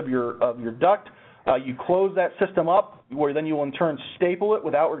and width of your duct. You close that system up, where then you will in turn staple it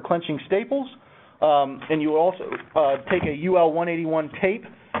with outward clenching staples. And you will also take a UL 181 tape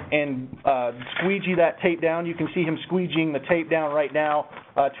and squeegee that tape down. You can see him squeegeeing the tape down right now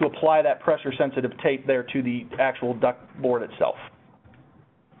to apply that pressure-sensitive tape there to the actual duct board itself.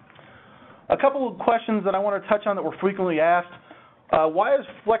 A couple of questions that I want to touch on that were frequently asked. Why is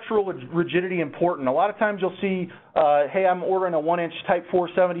flexural rigidity important? A lot of times you'll see, hey, I'm ordering a 1 inch Type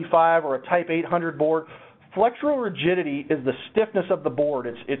 475 or a Type 800 board. Flexural rigidity is the stiffness of the board.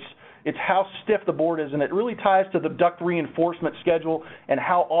 It's how stiff the board is, and it really ties to the duct reinforcement schedule and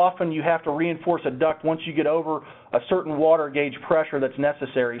how often you have to reinforce a duct once you get over a certain water gauge pressure that's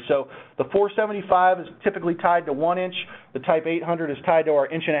necessary. So the 475 is typically tied to 1 inch. The Type 800 is tied to our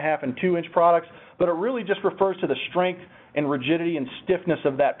 1.5 inch and 2 inch products, but it really just refers to the strength and rigidity and stiffness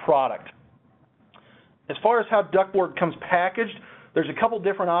of that product. As far as how ductboard comes packaged, there's a couple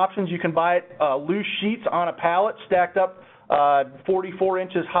different options. You can buy it loose sheets on a pallet stacked up 44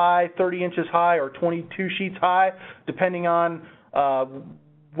 inches high, 30 inches high, or 22 sheets high, depending on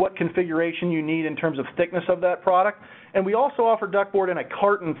what configuration you need in terms of thickness of that product. And we also offer ductboard in a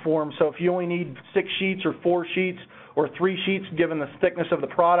carton form, so if you only need 6 sheets or 4 sheets or 3 sheets given the thickness of the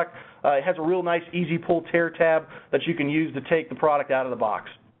product, it has a real nice easy pull tear tab that you can use to take the product out of the box.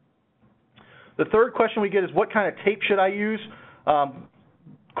 The third question we get is, what kind of tape should I use?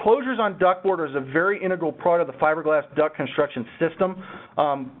 Closures on ductboard is a very integral part of the fiberglass duct construction system.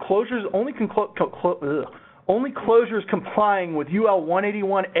 Closures only closures complying with UL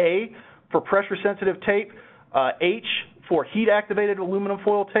 181A for pressure-sensitive tape, H for heat-activated aluminum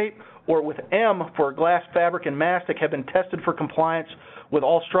foil tape, or with M for glass, fabric, and mastic have been tested for compliance with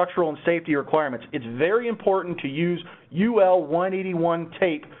all structural and safety requirements. It's very important to use UL 181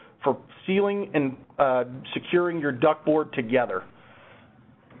 tape for sealing and securing your ductboard together.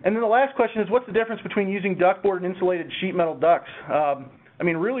 And then the last question is, what's the difference between using ductboard and insulated sheet metal ducts? I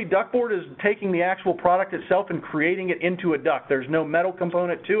mean, really, ductboard is taking the actual product itself and creating it into a duct. There's no metal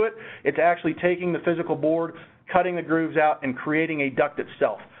component to it. It's actually taking the physical board, cutting the grooves out, and creating a duct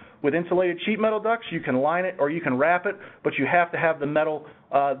itself. With insulated sheet metal ducts, you can line it or you can wrap it, but you have to have the metal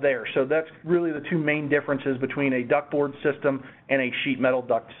there. So that's really the two main differences between a ductboard system and a sheet metal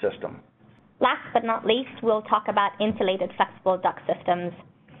duct system. Last but not least, we'll talk about insulated flexible duct systems.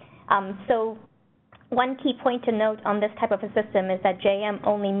 So one key point to note on this type of a system is that JM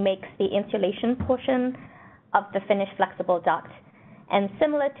only makes the insulation portion of the finished flexible duct. And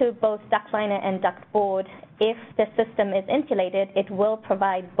similar to both duct liner and duct board, if the system is insulated, it will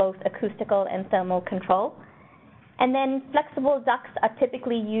provide both acoustical and thermal control. And then flexible ducts are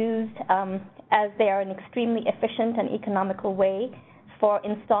typically used as they are an extremely efficient and economical way for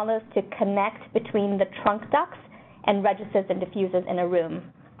installers to connect between the trunk ducts and registers and diffusers in a room.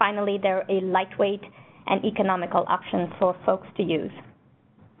 Finally, they're a lightweight and economical option for folks to use.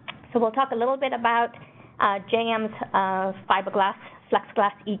 So we'll talk a little bit about JM's Fiberglass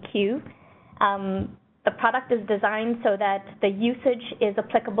FlexGlass EQ. The product is designed so that the usage is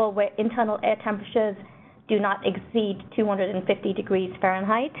applicable where internal air temperatures do not exceed 250 degrees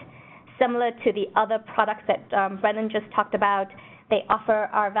Fahrenheit. Similar to the other products that Brennan just talked about, they offer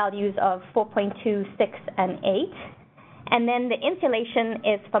our values of 4.2, 6, and 8. And then the insulation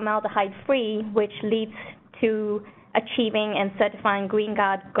is formaldehyde-free, which leads to achieving and certifying Green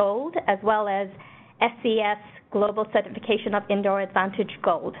Guard Gold, as well as SCS Global Certification of Indoor Advantage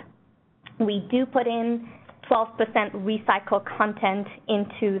Gold. We do put in 12% recycled content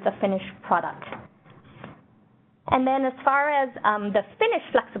into the finished product. And then as far as the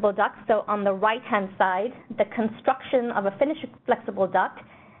finished flexible duct, so on the right-hand side, the construction of a finished flexible duct,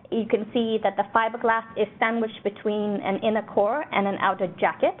 you can see that the fiberglass is sandwiched between an inner core and an outer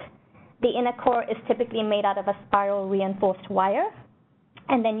jacket. The inner core is typically made out of a spiral reinforced wire.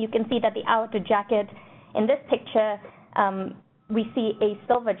 And then you can see that the outer jacket, in this picture, we see a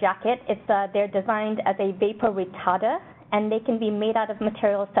silver jacket. They're designed as a vapor retarder, and they can be made out of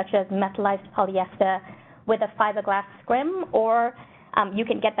materials such as metallized polyester with a fiberglass scrim, or you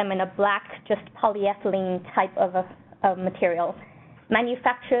can get them in a black, just polyethylene type of a material.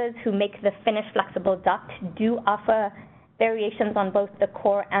 Manufacturers who make the finished flexible duct do offer variations on both the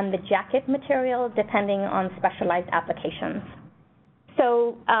core and the jacket material, depending on specialized applications.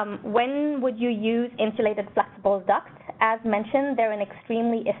 So when would you use insulated flexible ducts? As mentioned, they're an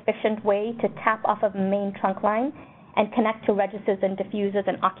extremely efficient way to tap off of the main trunk line and connect to registers and diffusers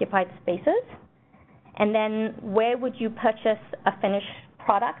in occupied spaces. And then where would you purchase a finished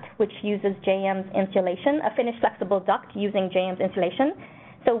product which uses JM's insulation, a finished flexible duct using JM's insulation?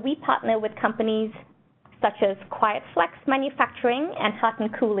 So we partner with companies such as Quiet Flex Manufacturing and Hot and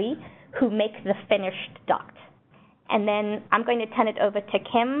Cooley, who make the finished duct. And then I'm going to turn it over to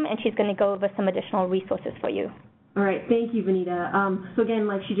Kim, and she's going to go over some additional resources for you. All right, thank you, Vanita. So again,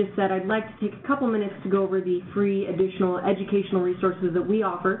 like she just said, I'd like to take a couple minutes to go over the free additional educational resources that we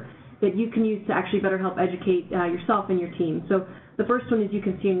offer that you can use to actually better help educate yourself and your team. So the first one, as you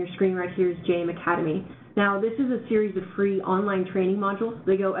can see on your screen right here, is JM Academy. Now, this is a series of free online training modules.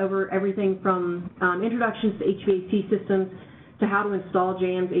 They go over everything from introductions to HVAC systems to how to install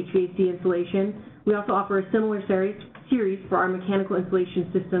JM's HVAC installation. We also offer a similar series for our mechanical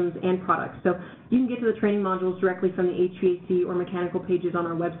installation systems and products. So you can get to the training modules directly from the HVAC or mechanical pages on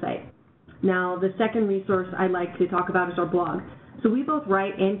our website. Now, the second resource I'd like to talk about is our blog. So we both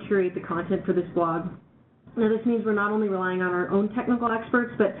write and curate the content for this blog. Now, this means we're not only relying on our own technical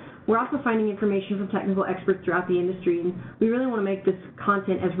experts, but we're also finding information from technical experts throughout the industry, and we really want to make this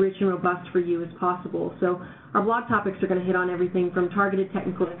content as rich and robust for you as possible. So our blog topics are going to hit on everything from targeted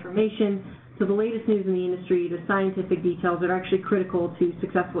technical information to the latest news in the industry to scientific details that are actually critical to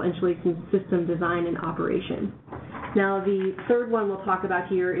successful insulation system design and operation. Now, the third one we'll talk about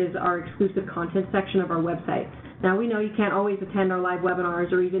here is our exclusive content section of our website. Now, we know you can't always attend our live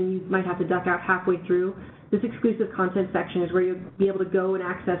webinars, or even you might have to duck out halfway through. This exclusive content section is where you'll be able to go and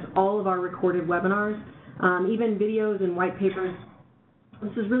access all of our recorded webinars, even videos and white papers.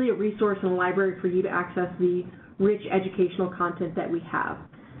 This is really a resource and a library for you to access the rich educational content that we have.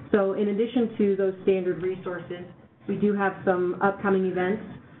 So in addition to those standard resources, we do have some upcoming events.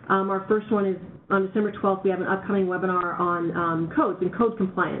 Our first one is on December 12th. We have an upcoming webinar on codes and code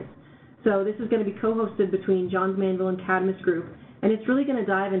compliance. So this is going to be co-hosted between Johns Manville and Cadmus Group, and it's really going to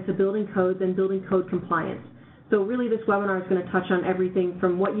dive into building codes and building code compliance. So really this webinar is going to touch on everything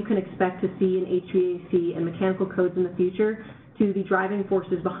from what you can expect to see in HVAC and mechanical codes in the future to the driving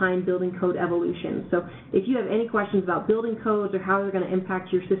forces behind building code evolution. So if you have any questions about building codes or how they're going to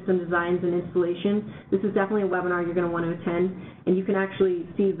impact your system designs and installation, this is definitely a webinar you're going to want to attend. And you can actually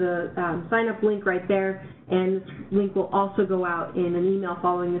see the sign-up link right there, and this link will also go out in an email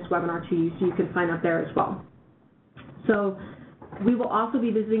following this webinar to you, so you can sign up there as well. So we will also be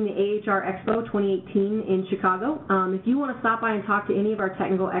visiting the AHR Expo 2018 in Chicago. If you want to stop by and talk to any of our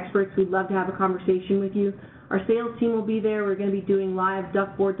technical experts, we'd love to have a conversation with you. Our sales team will be there. We're going to be doing live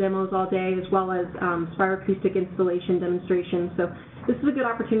ductboard demos all day, as well as spiroacoustic installation demonstrations. So this is a good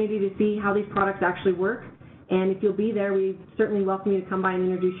opportunity to see how these products actually work. And if you'll be there, we certainly welcome you to come by and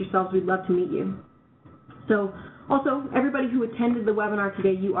introduce yourselves. We'd love to meet you. So also, everybody who attended the webinar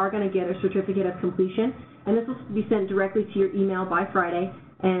today, you are going to get a certificate of completion, and this will be sent directly to your email by Friday.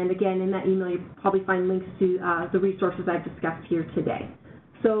 And again, in that email, you'll probably find links to the resources I've discussed here today.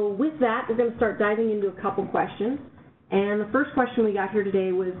 So with that, we're going to start diving into a couple questions. And the first question we got here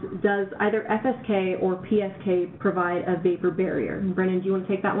today was, does either FSK or PSK provide a vapor barrier? Brennan, do you want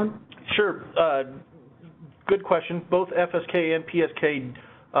to take that one? Sure. Good question. Both FSK and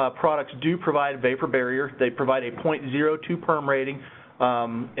PSK products do provide a vapor barrier. They provide a 0.02 perm rating,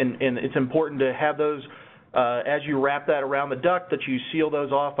 and it's important to have those as you wrap that around the duct, that you seal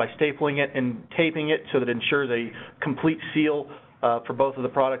those off by stapling it and taping it so that it ensures a complete seal for both of the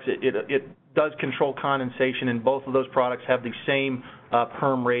products. It does control condensation, and both of those products have the same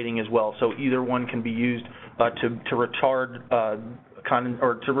perm rating as well. So either one can be used to retard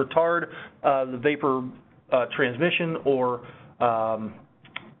the vapor transmission or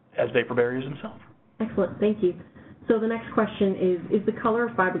as vapor barriers themselves. Excellent, thank you. So the next question is the color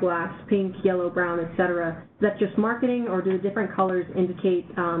of fiberglass, pink, yellow, brown, etc., is that just marketing, or do the different colors indicate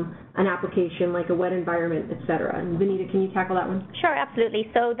an application like a wet environment, etc.? And Vanita, can you tackle that one? Sure, absolutely.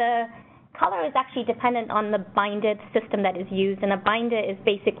 So the color is actually dependent on the binded system that is used, and a binder is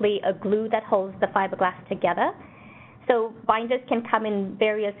basically a glue that holds the fiberglass together. So binders can come in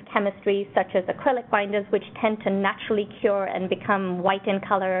various chemistries, such as acrylic binders, which tend to naturally cure and become white in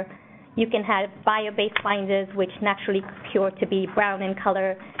color. You can have bio-based binders, which naturally cure to be brown in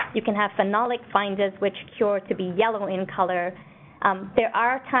color. You can have phenolic binders, which cure to be yellow in color. There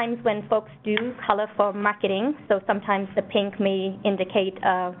are times when folks do color for marketing, so sometimes the pink may indicate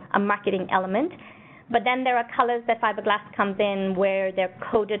a marketing element. But then there are colors that fiberglass comes in where they're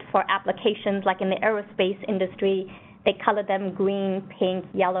coded for applications, like in the aerospace industry. They color them green, pink,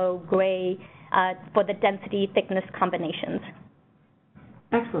 yellow, gray for the density, thickness combinations.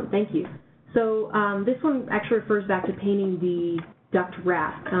 Excellent, thank you. So this one actually refers back to painting the duct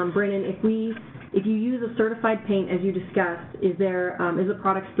wrap. Brennan, if you use a certified paint, as you discussed, is the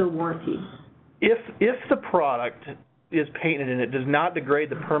product still warranted? If the product is painted and it does not degrade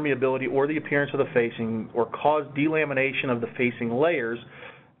the permeability or the appearance of the facing or cause delamination of the facing layers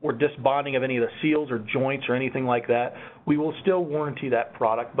or disbonding of any of the seals or joints or anything like that, we will still warranty that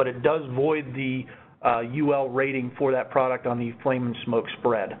product, but it does void the UL rating for that product on the flame and smoke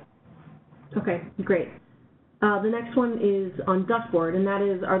spread. Okay, great. The next one is on ductboard, and that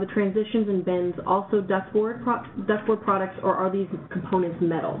is, are the transitions and bends also ductboard products, or are these components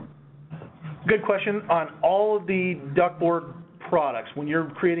metal? Good question. On all of the ductboard products, when you're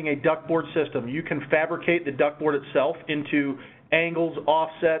creating a ductboard system, you can fabricate the ductboard itself into angles,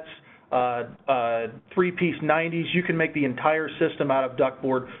 offsets, three-piece 90s. You can make the entire system out of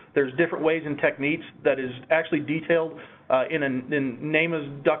ductboard. There's different ways and techniques that is actually detailed in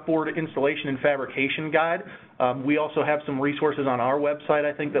NAMA's ductboard installation and fabrication guide. We also have some resources on our website,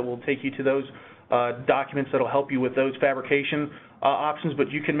 I think, that will take you to those documents that will help you with those fabrication options,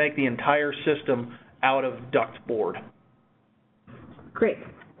 but you can make the entire system out of ductboard. Great.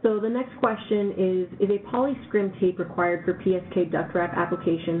 So the next question is a poly scrim tape required for PSK duct wrap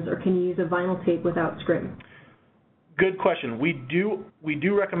applications, or can you use a vinyl tape without scrim? Good question. We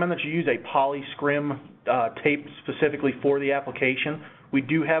do recommend that you use a poly scrim tape specifically for the application. We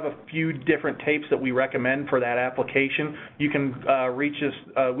do have a few different tapes that we recommend for that application. You can reach us.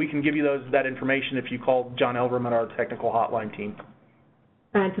 We can give you that information if you call John Elverman, our technical hotline team.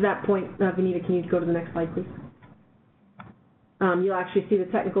 And to that point, Vanita, can you go to the next slide, please? You'll actually see the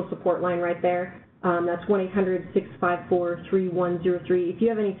technical support line right there. That's 1-800-654-3103. If you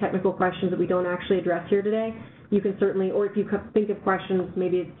have any technical questions that we don't actually address here today, you can certainly, or if you think of questions,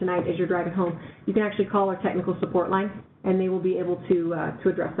 maybe it's tonight as you're driving home, you can actually call our technical support line, and they will be able to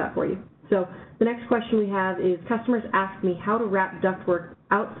address that for you. So the next question we have is, customers ask me how to wrap ductwork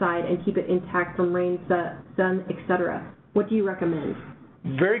outside and keep it intact from rain, sun, etc. What do you recommend?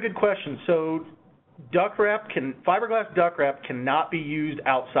 Very good question. So fiberglass duct wrap cannot be used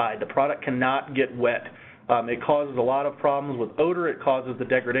outside. The product cannot get wet. It causes a lot of problems with odor. It causes the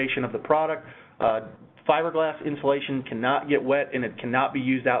degradation of the product. Fiberglass insulation cannot get wet, and it cannot be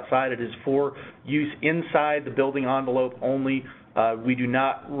used outside. It is for use inside the building envelope only. We do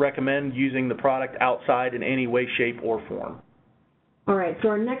not recommend using the product outside in any way, shape, or form. All right, so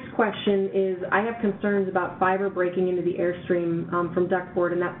our next question is, I have concerns about fiber breaking into the airstream from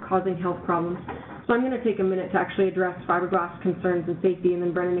ductboard and that causing health problems. So I'm going to take a minute to actually address fiberglass concerns and safety, and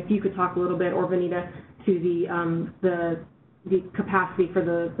then Brennan, if you could talk a little bit, or Vanita, to the capacity for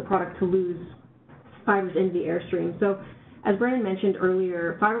the product to lose fibers into the airstream. So as Brennan mentioned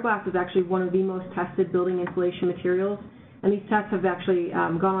earlier, fiberglass is actually one of the most tested building insulation materials, and these tests have actually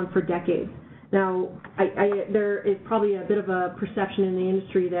gone on for decades. Now, there is probably a bit of a perception in the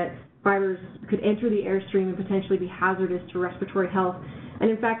industry that fibers could enter the airstream and potentially be hazardous to respiratory health. And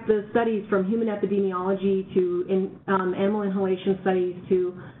in fact, the studies from human epidemiology to animal inhalation studies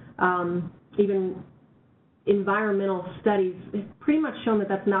to even environmental studies have pretty much shown that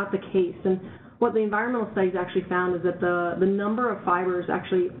that's not the case. And what the environmental studies actually found is that the number of fibers,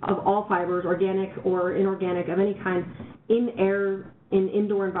 actually of all fibers, organic or inorganic of any kind, in air in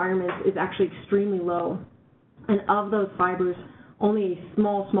indoor environments is actually extremely low. And of those fibers, only a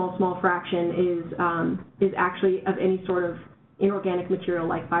small fraction is actually of any sort of inorganic material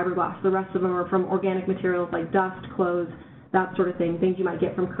like fiberglass. The rest of them are from organic materials like dust, clothes, that sort of thing, things you might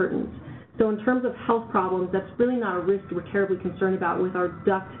get from curtains. So in terms of health problems, that's really not a risk we're terribly concerned about with our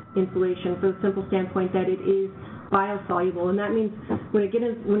duct insulation, for the simple standpoint that it is biosoluble, and that means when it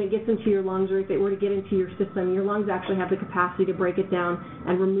gets into your lungs, or if it were to get into your system, your lungs actually have the capacity to break it down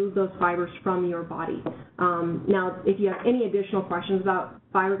and remove those fibers from your body. Now, if you have any additional questions about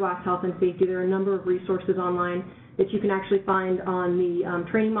fiberglass health and safety, there are a number of resources online that you can actually find on the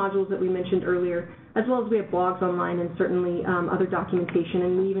training modules that we mentioned earlier, as well as we have blogs online and certainly other documentation,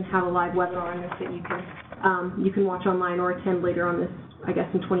 and we even have a live webinar on this that you can watch online or attend later on this, I guess,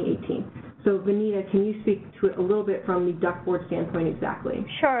 in 2018. So, Vanita, can you speak to it a little bit from the ductboard standpoint exactly?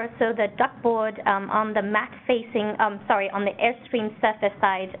 Sure. So the ductboard on the on the airstream surface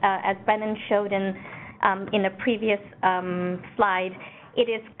side, as Brennan showed in a previous slide, it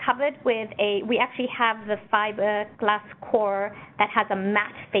is covered with we actually have the fiberglass core that has a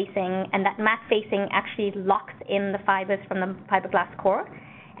matte facing, and that matte facing actually locks in the fibers from the fiberglass core.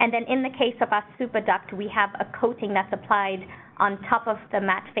 And then in the case of our super duct, we have a coating that's applied on top of the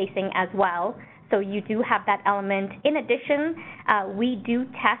matte facing as well. So you do have that element. In addition, we do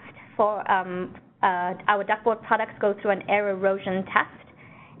test for our ductboard products go through an air erosion test.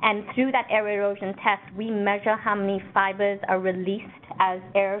 And through that air erosion test, we measure how many fibers are released as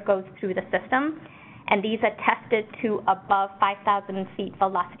air goes through the system. And these are tested to above 5,000 feet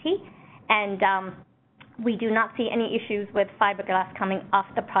velocity. And we do not see any issues with fiberglass coming off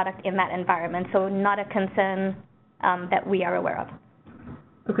the product in that environment. So not a concern that we are aware of.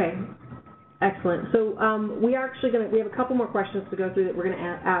 Okay, excellent. So we have a couple more questions to go through that we're going to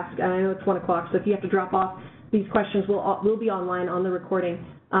ask. And I know it's 1 o'clock, so if you have to drop off, these questions will be online on the recording.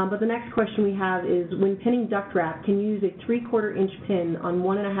 But the next question we have is, when pinning duct wrap, can you use a 3/4 inch pin on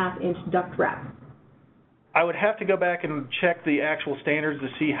 1.5 inch duct wrap? I would have to go back and check the actual standards to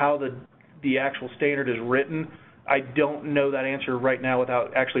see how the actual standard is written. I don't know that answer right now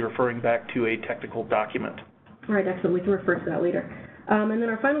without actually referring back to a technical document. All right, excellent. We can refer to that later. And then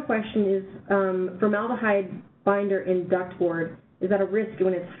our final question is, formaldehyde binder in ductboard, is that a risk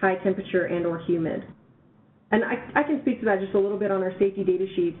when it's high temperature and or humid? And I can speak to that just a little bit on our safety data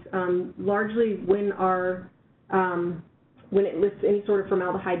sheets. Largely when it lists any sort of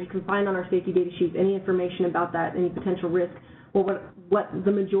formaldehyde, you can find on our safety data sheets any information about that, any potential risk. Well, what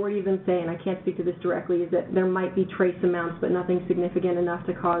the majority of them say, and I can't speak to this directly, is that there might be trace amounts, but nothing significant enough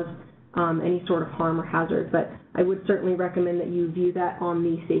to cause any sort of harm or hazard. But I would certainly recommend that you view that on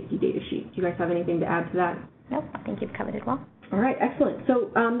the safety data sheet. Do you guys have anything to add to that? Nope, I think you've covered it well. All right, excellent. So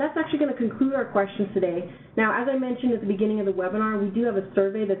that's actually going to conclude our questions today. Now, as I mentioned at the beginning of the webinar, we do have a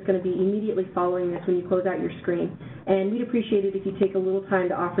survey that's going to be immediately following this when you close out your screen. And we'd appreciate it if you take a little time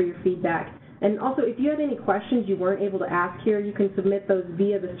to offer your feedback. And also, if you have any questions you weren't able to ask here, you can submit those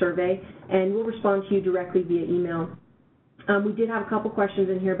via the survey, and we'll respond to you directly via email. We did have a couple questions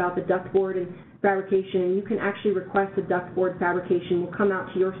in here about the ductboard and fabrication, and you can actually request a ductboard fabrication. We'll come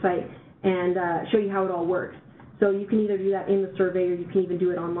out to your site and show you how it all works. So you can either do that in the survey or you can even do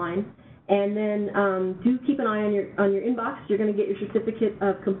it online. And then do keep an eye on your inbox. You're going to get your certificate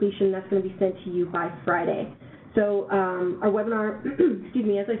of completion. That's going to be sent to you by Friday. So our webinar, excuse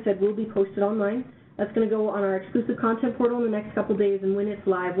me, as I said, will be posted online. That's going to go on our exclusive content portal in the next couple days, and when it's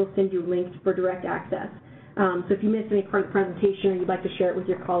live, we'll send you links for direct access. So if you missed any part of the presentation or you'd like to share it with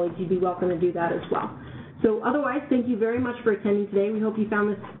your colleagues, you'd be welcome to do that as well. So otherwise, thank you very much for attending today. We hope you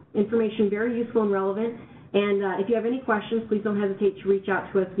found this information very useful and relevant. And if you have any questions, please don't hesitate to reach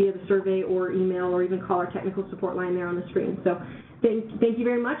out to us via the survey or email or even call our technical support line there on the screen. So thank you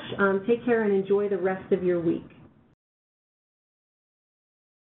very much. Take care and enjoy the rest of your week.